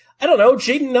like, I don't know.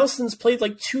 Jaden Nelson's played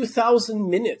like 2,000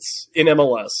 minutes in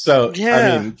MLS. So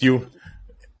I mean,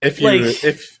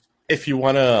 if you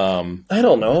want to, I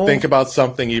don't know, think about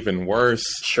something even worse.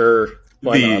 Sure,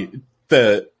 why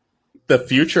not? The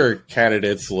future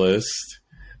candidates list.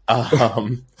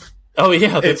 Oh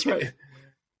yeah, that's right.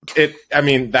 I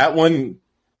mean, that one,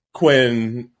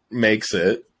 Quinn makes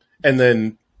it, and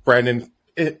then Brandon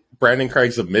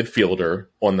Craig's a midfielder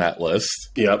on that list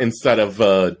instead of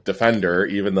a defender,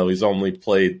 even though he's only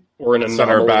played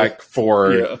center back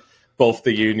for both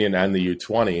the Union and the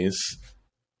U20s.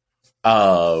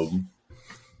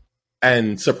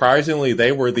 And surprisingly,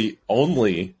 they were the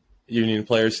only Union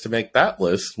players to make that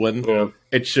list when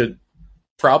it should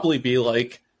probably be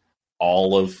like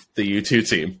all of the U2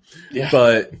 team. Yeah.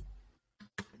 But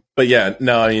yeah,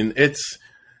 no, I mean, it's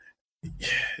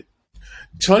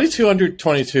 22 under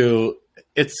 22.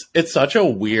 It's such a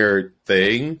weird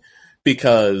thing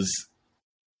because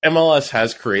MLS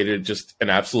has created just an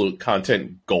absolute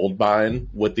content goldmine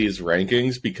with these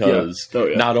rankings because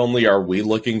not only are we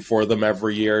looking for them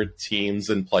every year, teams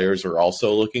and players are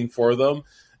also looking for them,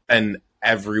 and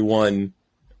everyone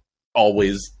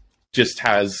always just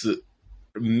has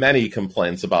many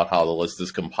complaints about how the list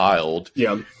is compiled.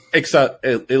 Yeah. Except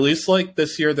at least like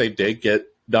this year they did get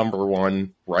number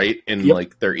one right in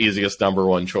like their easiest number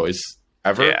one choice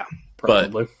ever. Yeah,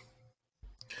 probably.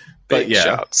 But yeah,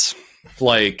 shots.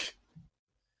 Like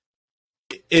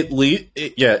at least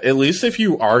if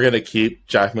you are gonna keep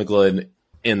Jack McGlynn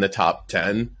in the top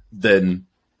 10, then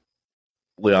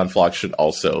Leon Flock should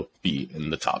also be in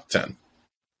the top 10.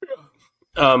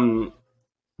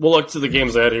 We'll look to the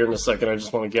games ahead here in a second. I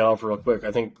just want to get off real quick.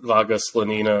 I think Vaga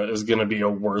Slonina is going to be a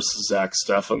worse Zach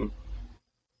Steffen.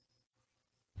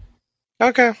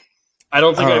 Okay. I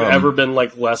don't think I've ever been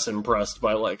like less impressed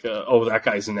by like, that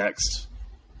guy's next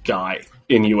guy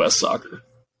in U.S. soccer.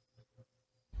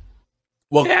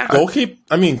 Well,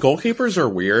 goalkeepers are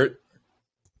weird.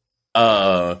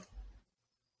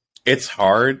 It's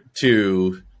hard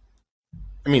to,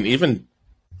 even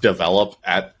develop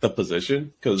at the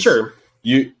position because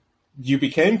you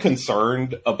became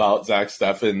concerned about Zach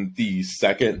Steffen the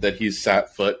second that he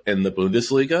set foot in the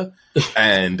Bundesliga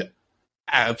and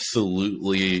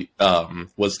absolutely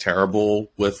was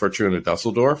terrible with Fortuna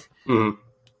Dusseldorf.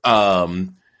 Mm-hmm.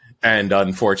 And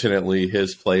unfortunately,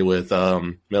 his play with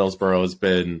Middlesbrough has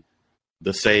been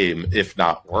the same, if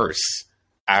not worse,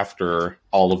 after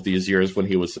all of these years when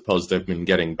he was supposed to have been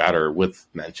getting better with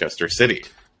Manchester City.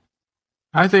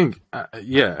 I think,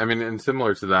 and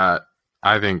similar to that,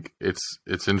 I think it's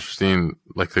interesting,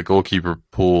 like the goalkeeper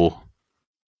pool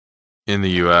in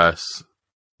the U.S.,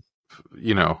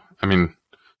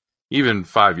 even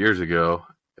 5 years ago,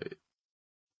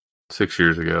 6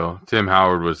 years ago, Tim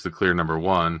Howard was the clear number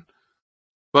one.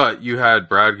 But you had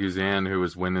Brad Guzan, who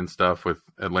was winning stuff with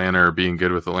Atlanta or being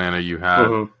good with Atlanta. You had,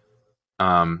 in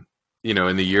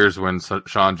the years when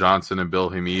Sean Johnson and Bill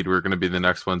Hamid were going to be the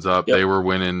next ones up, they were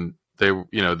winning.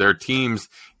 Their teams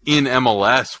in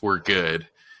MLS were good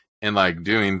and like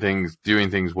doing things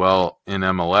well in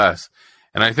MLS.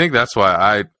 And I think that's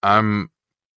why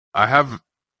I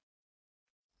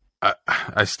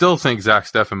still think Zach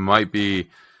Steffen might be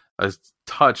a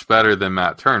touch better than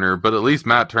Matt Turner, but at least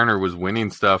Matt Turner was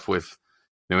winning stuff with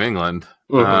New England,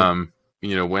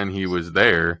 when he was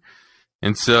there.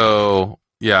 And so,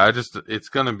 it's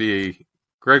going to be,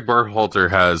 Greg Berhalter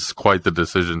has quite the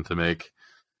decision to make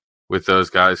with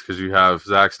those guys, because you have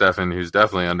Zach Steffen, who's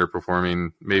definitely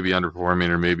underperforming,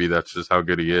 or maybe that's just how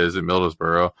good he is at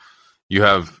Middlesbrough. You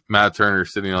have Matt Turner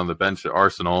sitting on the bench at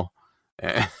Arsenal.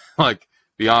 And like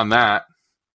beyond that,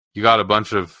 you got a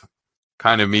bunch of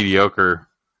kind of mediocre,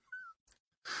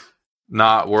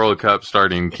 not World Cup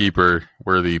starting keeper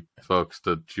worthy folks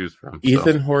to choose from.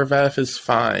 Ethan Horvath is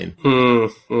fine.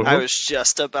 Mm-hmm. I was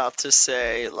just about to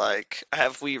say, like,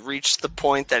 have we reached the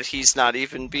point that he's not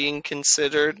even being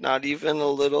considered? Not even a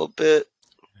little bit?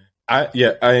 I'm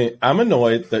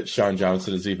annoyed that Sean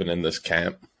Johnson is even in this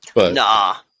camp. But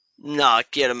Nah,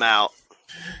 get him out.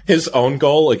 His own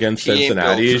goal against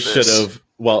Cincinnati should have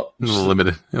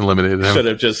eliminated him. Should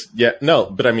have just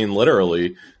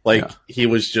literally, he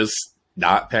was just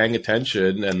not paying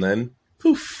attention, and then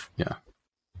poof. Yeah.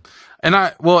 And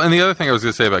the other thing I was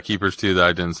going to say about keepers too that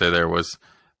I didn't say there was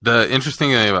the interesting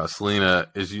thing about Slonina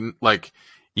is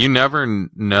you never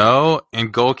know.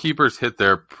 And goalkeepers hit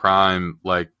their prime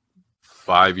like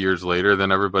 5 years later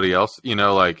than everybody else. You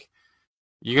know, like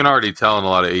you can already tell in a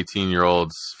lot of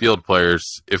 18-year-olds field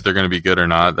players if they're going to be good or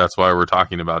not. That's why we're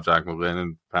talking about Jack McGlynn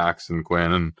and Pax and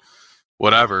Quinn and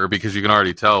whatever, because you can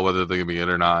already tell whether they're going to be good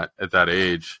or not at that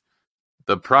age.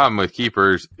 The problem with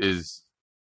keepers is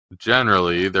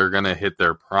generally they're going to hit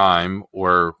their prime,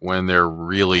 or when they're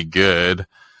really good,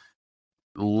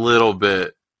 a little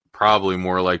bit, probably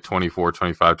more like 24,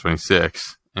 25,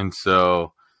 26. And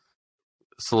so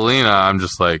Selena, I'm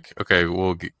just like, okay,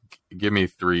 well, give me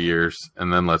 3 years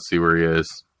and then let's see where he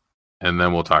is. And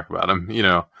then we'll talk about him, you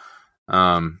know?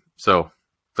 So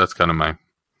that's kind of my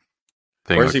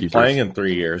thing. Where's he playing in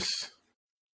 3 years?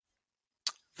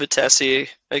 Vitesse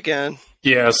again.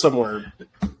 Yeah, somewhere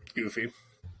goofy.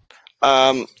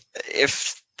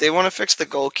 If they want to fix the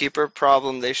goalkeeper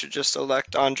problem, they should just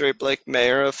elect Andre Blake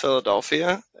Mayer of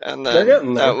Philadelphia, and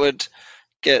then that would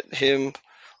get him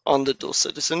on the dual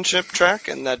citizenship track,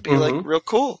 and that'd be like real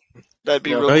cool. That'd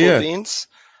be real cool beans.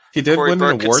 He did win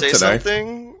an award today.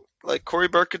 Something, like Corey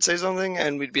Burke could say something,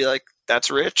 and we'd be like, "That's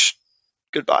Rich.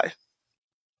 Goodbye.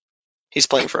 He's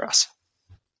playing for us."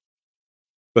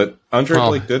 But Andre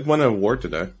Blake did win an award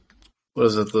today.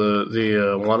 Was it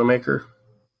the Wanamaker?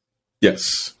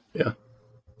 Yes. Yeah.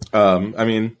 I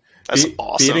mean, that's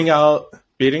awesome.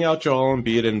 Beating out Joel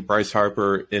Embiid and Bryce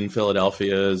Harper in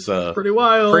Philadelphia is pretty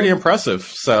wild, pretty impressive.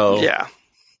 So yeah,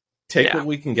 take what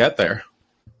we can get there.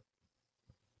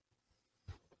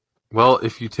 Well,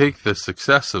 if you take the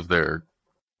success of their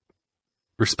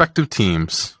respective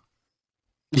teams,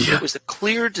 it was a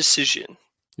clear decision.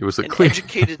 It was an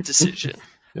educated decision,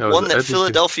 one that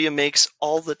Philadelphia makes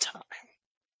all the time.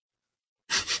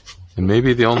 And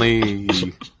maybe the only,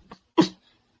 I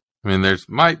mean, there's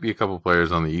might be a couple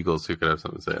players on the Eagles who could have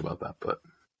something to say about that, but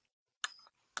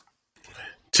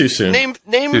too soon. Name.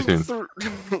 Too soon.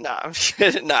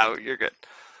 No, you're good.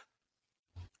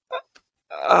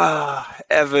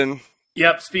 Evan.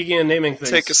 Yep. Speaking of naming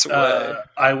things, take us away.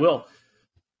 I will.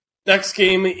 Next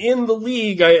game in the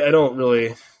league. I don't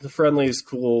really. The friendly is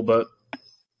cool, but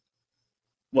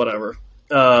whatever.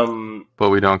 But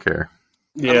we don't care.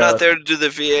 Yeah. I'm not there to do the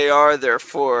VAR,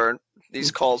 therefore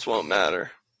these calls won't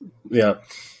matter. Yeah.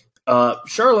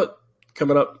 Charlotte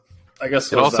coming up. I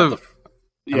guess it also. I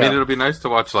mean, it'll be nice to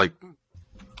watch like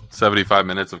 75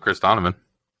 minutes of Chris Donovan.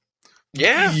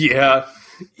 Yeah. Yeah.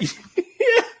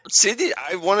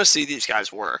 I want to see these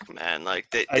guys work, man. Like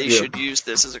they should use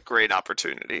this as a great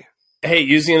opportunity. Hey,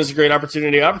 using it as a great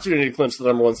opportunity to clinch the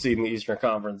number one seed in the Eastern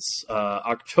Conference.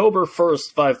 October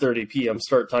 1st, 5:30 p.m.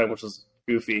 start time, which is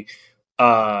goofy,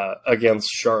 against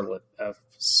Charlotte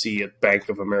FC at Bank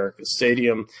of America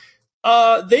Stadium.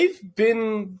 They've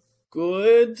been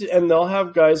good, and they'll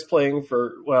have guys playing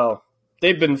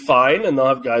they've been fine, and they'll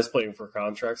have guys playing for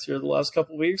contracts here the last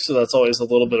couple of weeks, so that's always a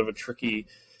little bit of a tricky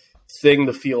thing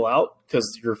to feel out,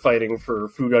 because you're fighting for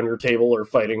food on your table or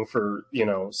fighting for,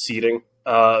 seating,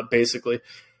 basically.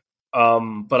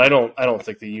 But I don't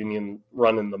think the Union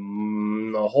run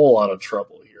in a whole lot of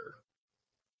trouble here.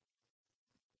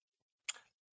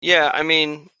 Yeah, I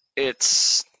mean,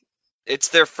 it's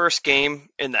their first game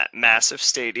in that massive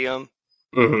stadium.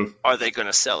 Mm-hmm. Are they going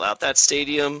to sell out that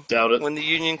stadium? Doubt it. When the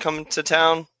Union come to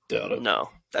town? Doubt it. No,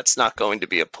 that's not going to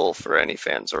be a pull for any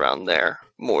fans around there.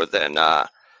 More than I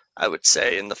would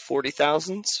say in the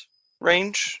 40,000s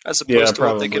range, as opposed to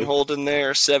what they can hold in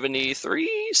there,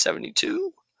 73,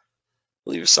 72. I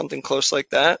believe it's something close like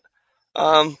that.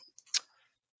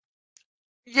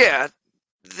 Yeah,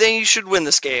 they should win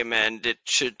this game, and it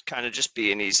should kind of just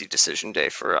be an easy decision day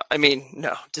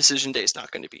decision day is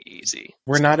not going to be easy.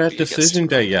 We're not at decision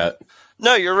day yet.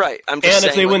 No, you're right. I'm just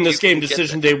saying, if they win this game,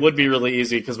 decision day would be really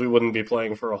easy, because we wouldn't be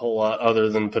playing for a whole lot other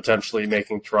than potentially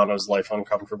making Toronto's life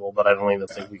uncomfortable, but I don't even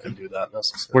think we could do that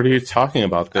necessarily. What are you talking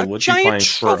about? They would be playing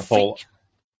for a whole...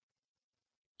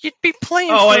 You'd be playing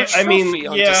for a trophy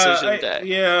on decision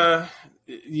day.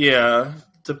 Yeah,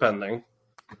 depending.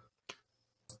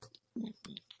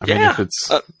 I mean, if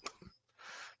it's...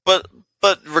 but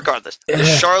regardless, the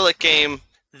Charlotte game,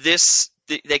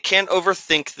 they can't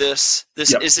overthink this.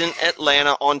 This isn't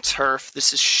Atlanta on turf.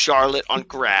 This is Charlotte on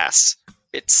grass.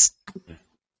 This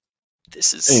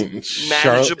is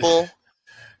manageable.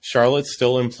 Charlotte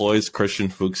still employs Christian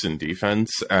Fuchs in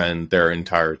defense, and their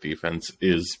entire defense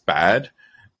is bad.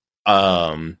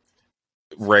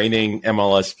 Reigning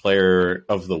MLS Player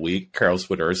of the Week, Karol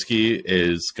Swiderski,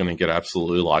 is going to get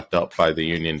absolutely locked up by the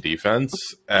Union defense.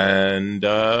 And,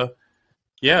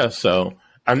 so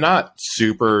I'm not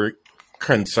super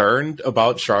concerned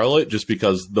about Charlotte just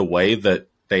because the way that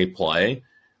they play.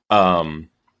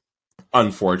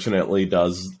 unfortunately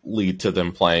does lead to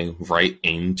them playing right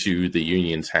into the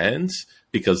Union's hands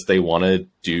because they want to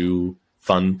do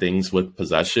fun things with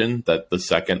possession. That the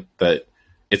second that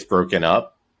it's broken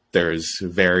up, there's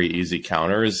very easy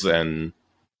counters and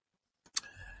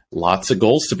lots of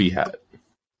goals to be had.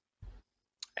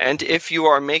 And if you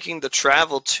are making the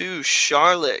travel to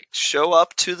Charlotte, show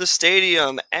up to the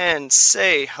stadium and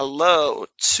say hello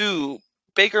to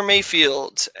Baker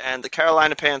Mayfield and the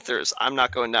Carolina Panthers. I'm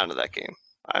not going down to that game.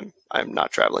 I'm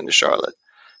not traveling to Charlotte,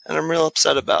 and I'm real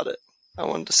upset about it. I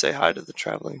wanted to say hi to the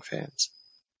traveling fans,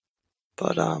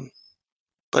 but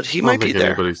he might be there.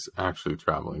 Anybody's actually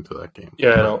traveling to that game.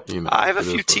 Yeah, I don't. You know, I have a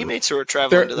few teammates who are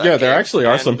traveling to that game. Yeah, there actually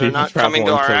are some people not coming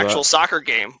to our actual soccer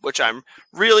game, which I'm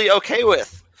really okay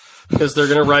with. Because they're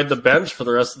going to ride the bench for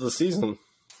the rest of the season.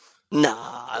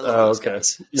 Nah, I love those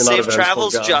guys. Safe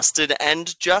travels, Justin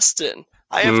and Justin.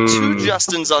 I have two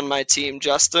Justins on my team,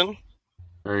 Justin.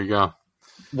 There you go.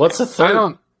 What's a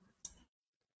third?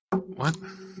 What?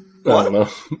 I don't know.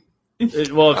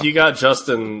 Well, if you got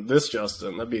Justin,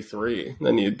 that'd be 3.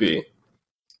 Then you'd be...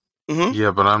 Mm-hmm.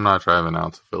 Yeah, but I'm not driving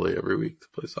out to Philly every week to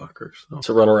play soccer. So.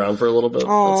 To run around for a little bit.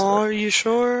 Oh, are you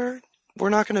sure? We're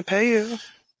not going to pay you.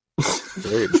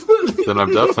 Great. Then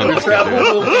I'm definitely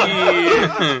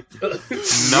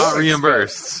not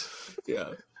reimbursed.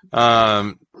 Yeah.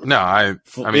 No, I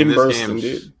mean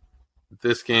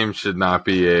this game should not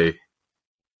be it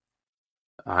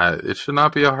should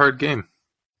not be a hard game.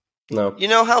 No. You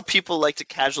know how people like to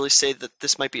casually say that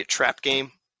this might be a trap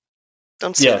game?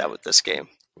 Don't say that with this game.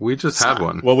 We just had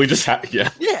one. Well, we just had,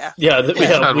 yeah. Yeah.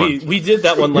 We did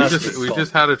that one last week. We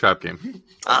just had a trap game.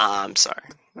 I'm sorry.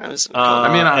 I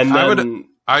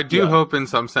do hope in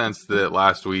some sense that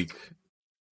last week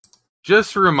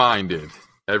just reminded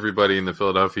everybody in the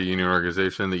Philadelphia Union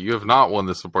organization that you have not won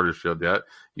the Supporters Shield yet.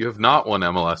 You have not won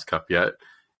MLS Cup yet.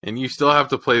 And you still have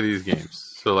to play these games.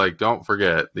 So, don't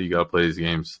forget that you got to play these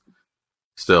games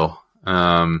still.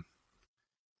 And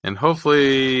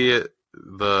hopefully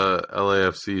the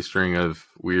LAFC string of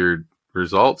weird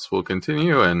results will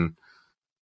continue. And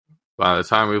by the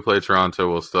time we play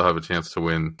Toronto, we'll still have a chance to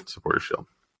win Supporters Shield.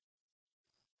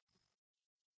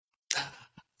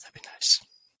 That'd be nice.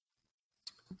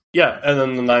 Yeah, and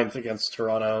then the 9th against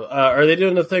Toronto. Are they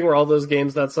doing the thing where all those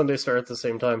games that Sunday start at the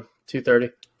same time?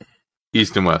 2:30?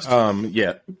 East and West.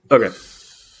 Yeah. Okay.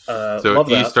 So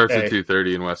East starts at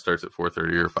 2:30 and West starts at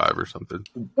 4:30 or 5 or something.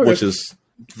 Okay. Which is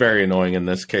very annoying in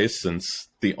this case, since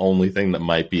the only thing that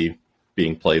might be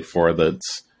being played for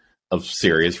that's of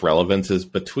serious relevance is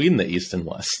between the East and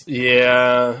West.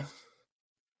 Yeah.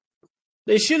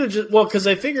 They should have just... Well, because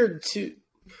I figured...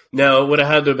 No, it would have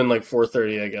had to have been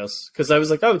 4:30, I guess. Because I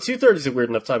was 2:30 is a weird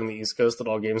enough time in the East Coast that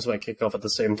all games might kick off at the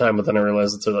same time, but then I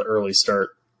realized it's an early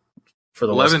start for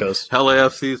the West Coast.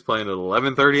 LAFC is playing at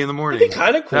 11:30 in the morning. That'd be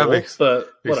kind of cool, but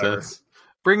whatever. Sense.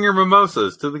 Bring your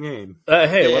mimosas to the game.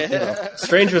 Hey,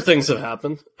 stranger things have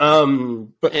happened.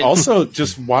 But also,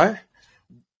 just why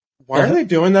are they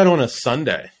doing that on a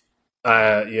Sunday?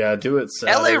 Yeah, do it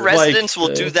Saturday. LA residents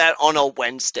will do that on a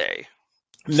Wednesday.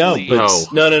 No. He's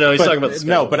talking about the schedule.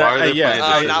 No, but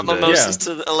not mimosas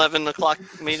to the 11 o'clock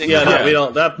meeting. Yeah, no, we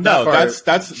don't.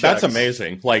 That's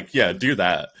amazing. Do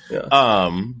that.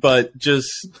 Yeah. But just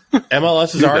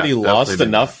MLS has already lost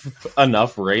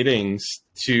enough ratings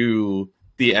to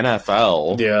the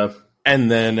NFL. Yeah,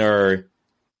 and then are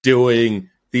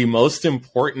doing the most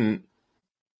important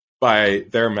by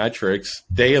their metrics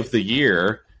day of the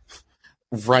year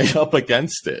right up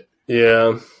against it.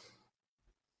 Yeah.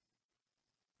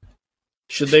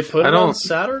 Should they put it on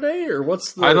Saturday, or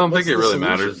what's the... I don't think it really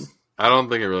matters. I don't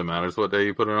think it really matters what day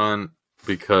you put it on,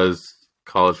 because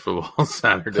college football is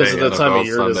Saturday. Because of the time of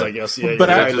year Sunday. it is, I guess. Yeah, but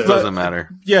it just doesn't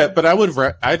matter. Yeah, but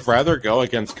I'd rather go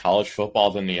against college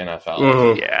football than the NFL.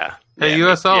 Mm-hmm. Yeah. Hey,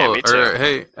 USL, or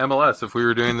hey, MLS, if we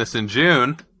were doing this in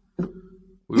June, we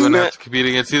wouldn't have to compete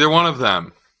against either one of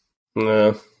them.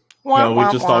 No, we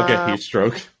just all get heat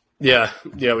stroke. Yeah,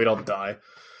 we'd all die.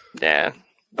 Yeah.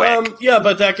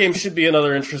 But that game should be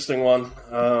another interesting one.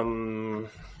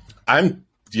 I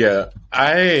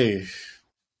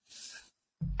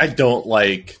don't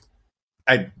like.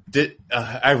 I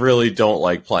really don't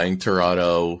like playing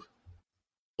Toronto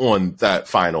on that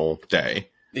final day.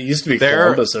 It used to be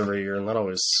Columbus every year, and that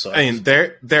always sucks. I mean,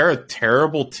 they're a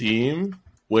terrible team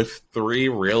with 3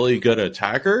 really good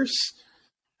attackers.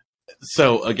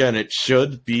 So again, it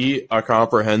should be a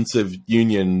comprehensive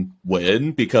Union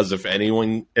win, because if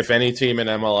any team in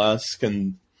MLS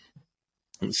can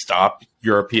stop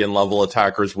European level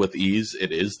attackers with ease,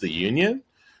 it is the Union.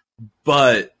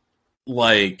 But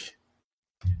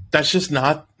that's just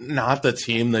not the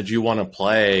team that you want to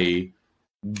play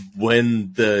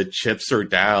when the chips are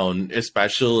down,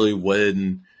 especially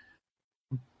when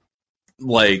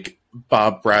like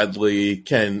Bob Bradley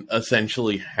can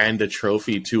essentially hand a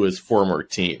trophy to his former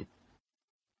team.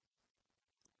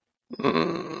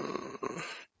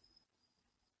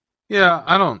 Yeah,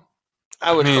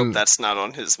 I would hope that's not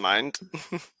on his mind.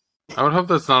 I would hope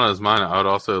that's not on his mind. I would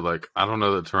also I don't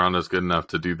know that Toronto's good enough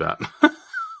to do that.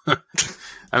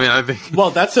 I mean, I think.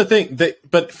 Well, that's the thing.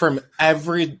 But from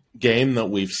every game that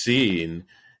we've seen,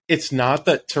 it's not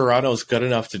that Toronto's good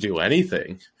enough to do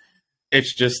anything.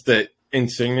 It's just that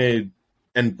Insigne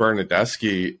and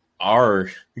Bernadeschi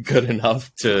are good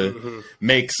enough to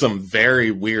make some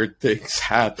very weird things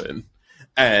happen.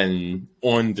 And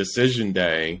on decision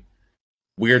day,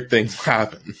 weird things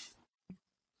happen.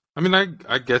 I mean,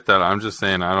 I get that. I'm just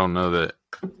saying I don't know that,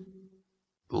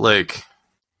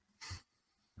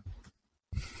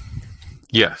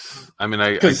 yes. I mean,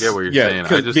 I get what you're saying.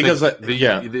 I just think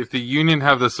if the Union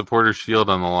have the supporter shield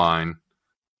on the line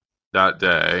that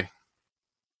day,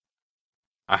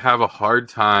 I have a hard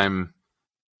time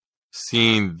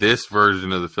seeing this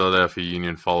version of the Philadelphia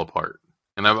Union fall apart.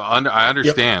 And I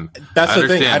understand. Yep. That's the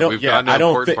thing.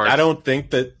 I don't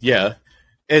think that. Yeah,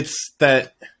 it's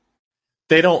that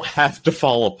they don't have to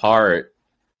fall apart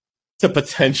to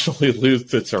potentially lose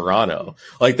to Toronto.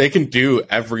 Like, they can do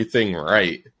everything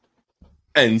right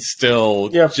and still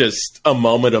just a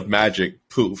moment of magic,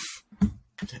 poof.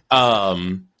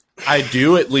 I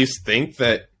do at least think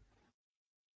that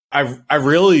I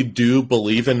really do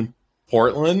believe in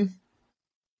Portland.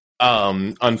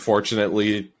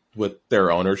 Unfortunately, with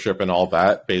their ownership and all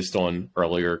that, based on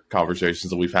earlier conversations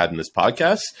that we've had in this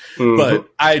podcast. But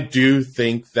I do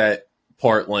think that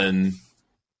Portland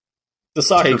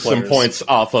takes some points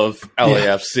off of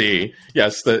LAFC.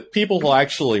 Yes, that people will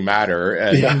actually matter.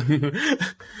 And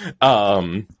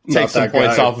take some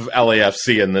points off of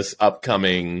LAFC in this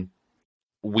upcoming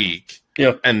week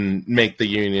and make the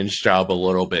Union's job a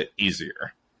little bit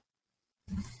easier.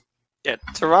 Yeah,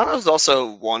 Toronto's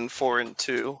also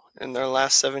 1-4-2 in their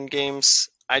last 7 games.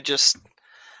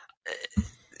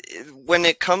 When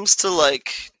it comes to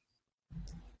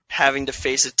having to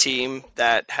face a team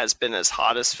that has been as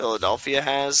hot as Philadelphia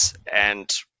has, and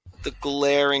the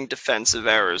glaring defensive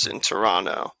errors in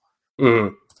Toronto,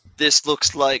 this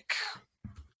looks like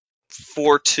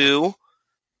 4-2,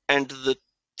 and the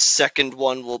second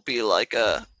one will be like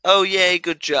oh yay,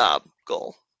 good job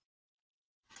goal.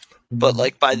 But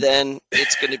by then,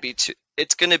 it's gonna be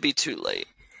too late.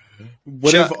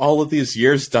 What have all of these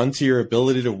years done to your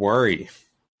ability to worry?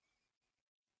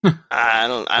 I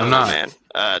don't know, man.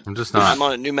 I'm just not. I'm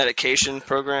on a new medication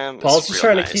program. Paul's just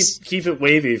trying to keep it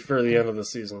wavy for the end of the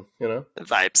season. You know,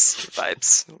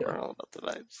 vibes. We're all about the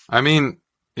vibes. I mean,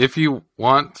 if you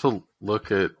want to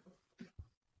look at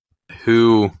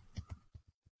who.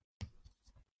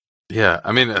 Yeah,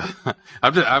 I mean,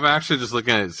 I'm actually just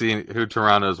looking at seeing who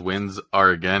Toronto's wins are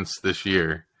against this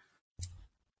year.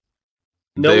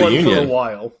 No one for a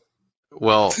while.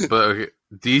 Well, but okay,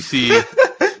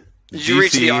 DC. Did you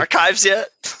reach the archives yet?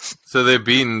 So they've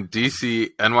beaten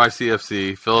DC,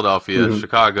 NYCFC, Philadelphia,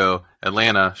 Chicago,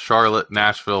 Atlanta, Charlotte,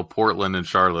 Nashville, Portland, and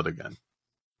Charlotte again.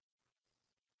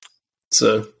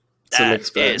 So that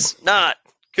is not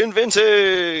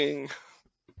convincing.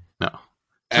 No.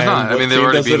 I mean, they've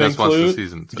already beaten us once this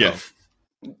season. So.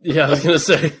 Yeah, I was going to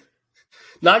say.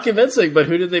 Not convincing, but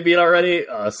who did they beat already?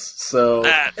 Us. So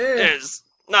that is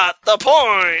not the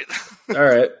point. All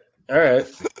right.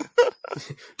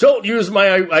 Don't use my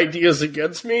ideas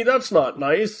against me. That's not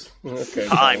nice. Okay.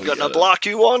 I'm going to block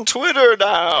you on Twitter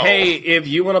now. Hey, if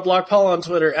you want to block Paul on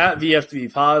Twitter at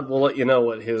VFTBpod, we'll let you know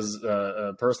what his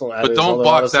personal ad is. But don't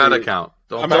block that account.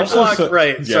 Don't block.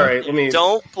 Right. Yeah. Sorry.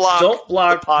 Don't block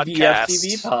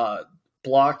VFTBpod.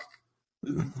 Block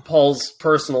Paul's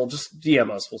personal. Just DM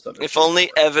us. We'll send it. If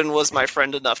only Evan was my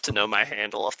friend enough to know my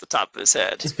handle off the top of his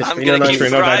head. I'm going to keep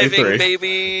thriving,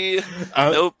 baby.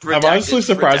 I'm honestly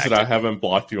surprised that I haven't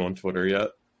blocked you on Twitter yet.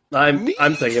 I'm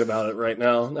thinking about it right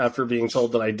now after being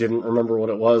told that I didn't remember what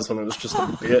it was when it was just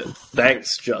a bit.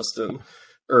 Thanks, Justin.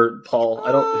 Or Paul.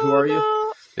 Who are you?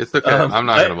 It's okay. I'm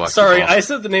not going to block you. Sorry, I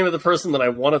said the name of the person that I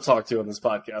want to talk to on this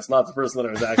podcast, not the person that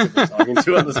I was actively talking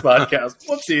to on this podcast.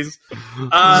 Whoopsies.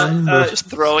 Just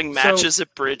throwing matches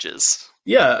at bridges.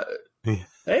 Yeah.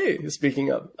 Hey,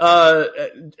 speaking of.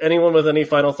 Anyone with any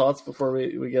final thoughts before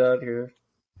we get out of here?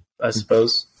 I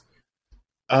suppose.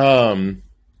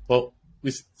 Well,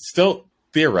 we still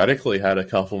theoretically had a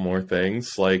couple more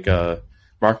things.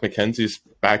 Mark McKenzie's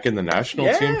back in the national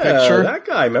team picture. That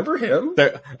guy, remember him?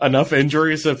 Enough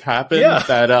injuries have happened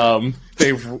that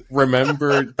they've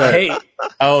remembered that,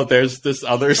 there's this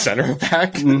other center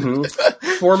back.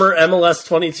 Former MLS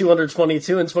 22 under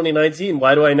 22 in 2019.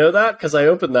 Why do I know that? Because I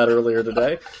opened that earlier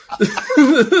today.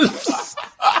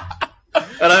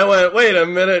 And I went, wait a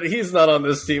minute, he's not on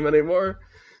this team anymore.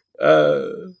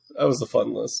 That was a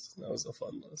fun list.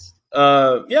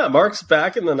 Mark's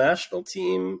back in the national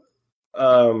team.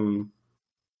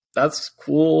 That's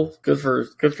cool. Good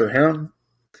for him.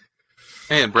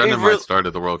 And Brendan Wright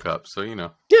started the World Cup, so you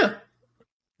know. Yeah.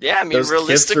 Yeah, I mean, Those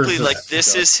realistically, kids are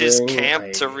this is his camp to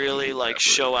disgusting. really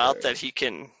show out that he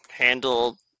can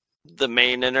handle the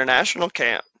main international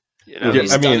camp. You know,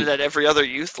 he's done it at every other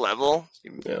youth level.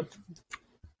 Yeah.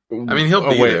 I mean, he'll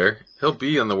be there. He'll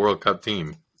be on the World Cup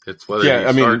team. It's whether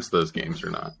he starts those games or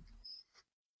not.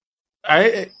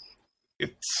 I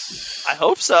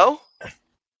hope so.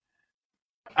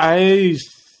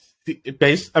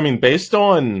 Based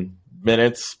on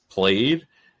minutes played,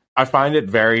 I find it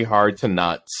very hard to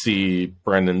not see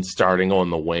Brendan starting on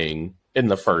the wing in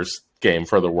the first game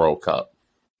for the World Cup.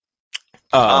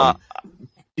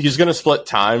 He's going to split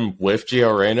time with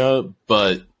Gio Reyna,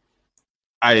 but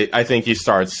I think he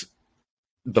starts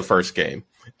the first game.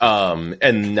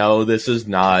 And no, this is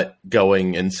not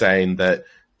going and saying that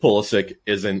Pulisic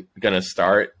isn't going to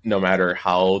start no matter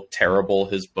how terrible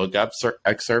his book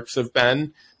excerpts have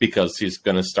been, because he's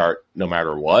going to start no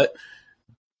matter what.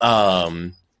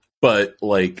 But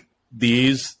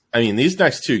these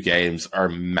next two games are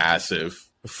massive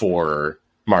for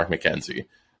Mark McKenzie.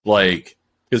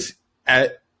 Because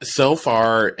so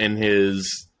far in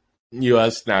his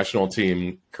U.S. national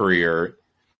team career,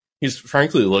 he's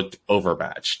frankly looked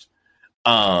overmatched.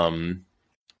 And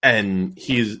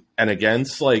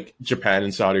against Japan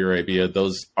and Saudi Arabia,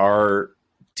 those are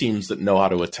teams that know how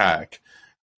to attack.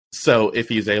 So if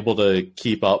he's able to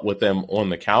keep up with them on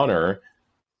the counter,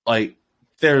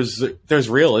 there's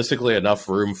realistically enough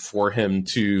room for him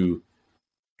to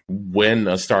win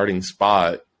a starting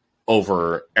spot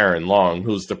over Aaron Long,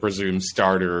 who's the presumed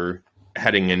starter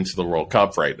heading into the World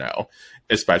Cup right now,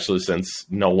 especially since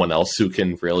no one else who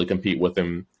can really compete with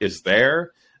him is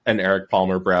there. And Eric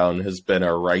Palmer-Brown has been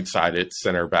a right-sided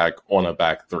center back on a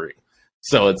back three.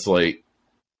 So it's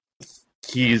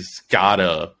he's got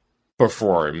to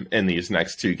perform in these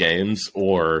next two games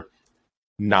or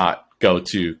not go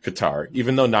to Qatar.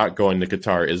 Even though not going to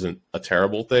Qatar isn't a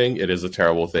terrible thing, it is a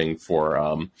terrible thing for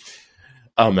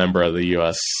a member of the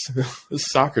U.S.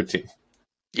 soccer team.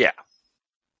 Yeah.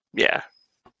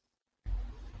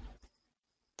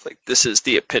 This is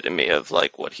the epitome of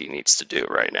what he needs to do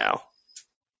right now.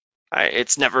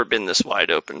 It's never been this wide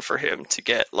open for him to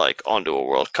get onto a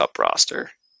World Cup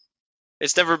roster.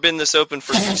 It's never been this open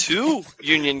for two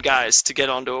Union guys to get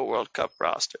onto a World Cup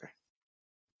roster.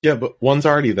 Yeah, but one's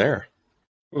already there.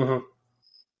 Mm-hmm.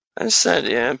 I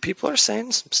said, people are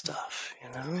saying some stuff,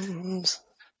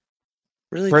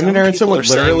 Really, Brendan Aronson would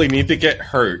literally need to get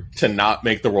hurt to not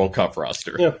make the World Cup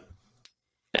roster. Yeah.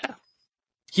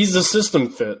 He's a system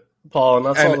fit, Paul, and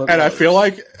that's all that and I matters. feel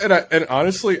and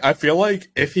honestly, I feel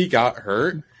if he got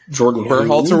hurt, Jordan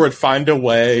Berhalter would find a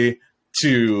way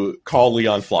to call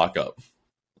Leon Flock up.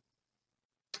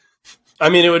 I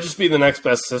mean, it would just be the next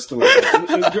best system.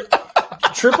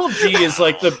 Triple G is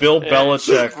the Bill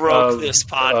Belichick broke of this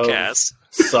podcast.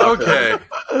 Soccer. Okay,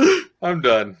 I'm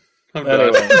done.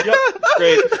 Anyway,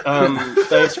 great.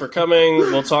 Thanks for coming.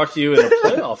 We'll talk to you in a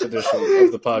playoff edition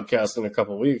of the podcast in a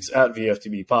couple weeks at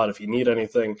VFTB Pod. If you need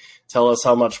anything, tell us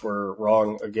how much we're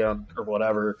wrong again or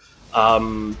whatever.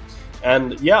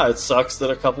 It sucks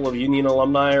that a couple of Union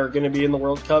alumni are going to be in the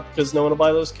World Cup because no one will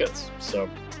buy those kits. So,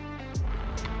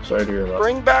 sorry to hear that.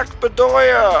 Bring back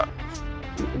Bedoya!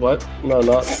 What? No,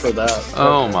 not for that.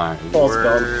 Oh my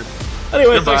word.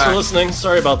 Anyway, Goodbye. Thanks for listening.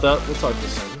 Sorry about that. We'll talk to you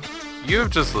soon. You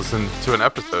have just listened to an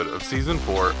episode of Season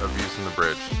 4 of Views from the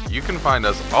Bridge. You can find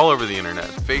us all over the internet,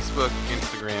 Facebook,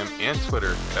 Instagram, and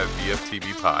Twitter at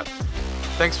VFTB Pod.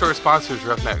 Thanks to our sponsors,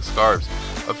 Roughneck Scarves,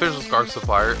 official scarf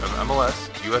supplier of MLS,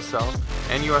 USL,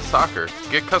 and US Soccer.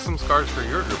 Get custom scarves for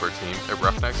your Uber team at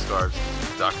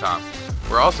roughneckscarves.com.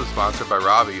 We're also sponsored by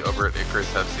Robbie over at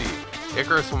Icarus FC.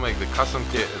 Icarus will make the custom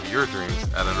kit of your dreams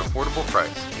at an affordable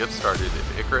price. Get started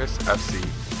at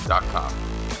IcarusFC.com.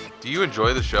 Do you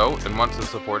enjoy the show and want to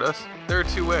support us? There are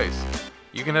two ways.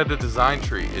 You can head to Design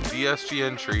Tree at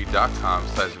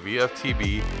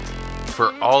dsgntree.com/VFTB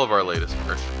for all of our latest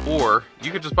merch, or you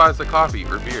could just buy us a coffee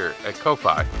or beer at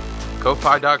Ko-Fi,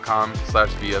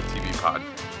 ko-fi.com/VFTBpod.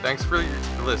 Thanks for your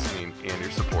listening and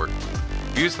your support.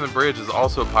 Views from the Bridge is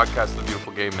also a podcast of the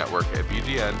Beautiful Game Network at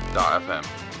bgn.fm.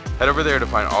 Head over there to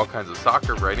find all kinds of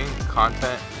soccer, writing,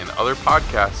 content, and other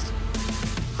podcasts.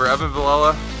 For Evan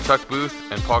Villela, Chuck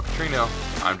Booth, and Paul Catrino,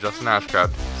 I'm Justin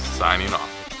Ashcraft, signing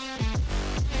off.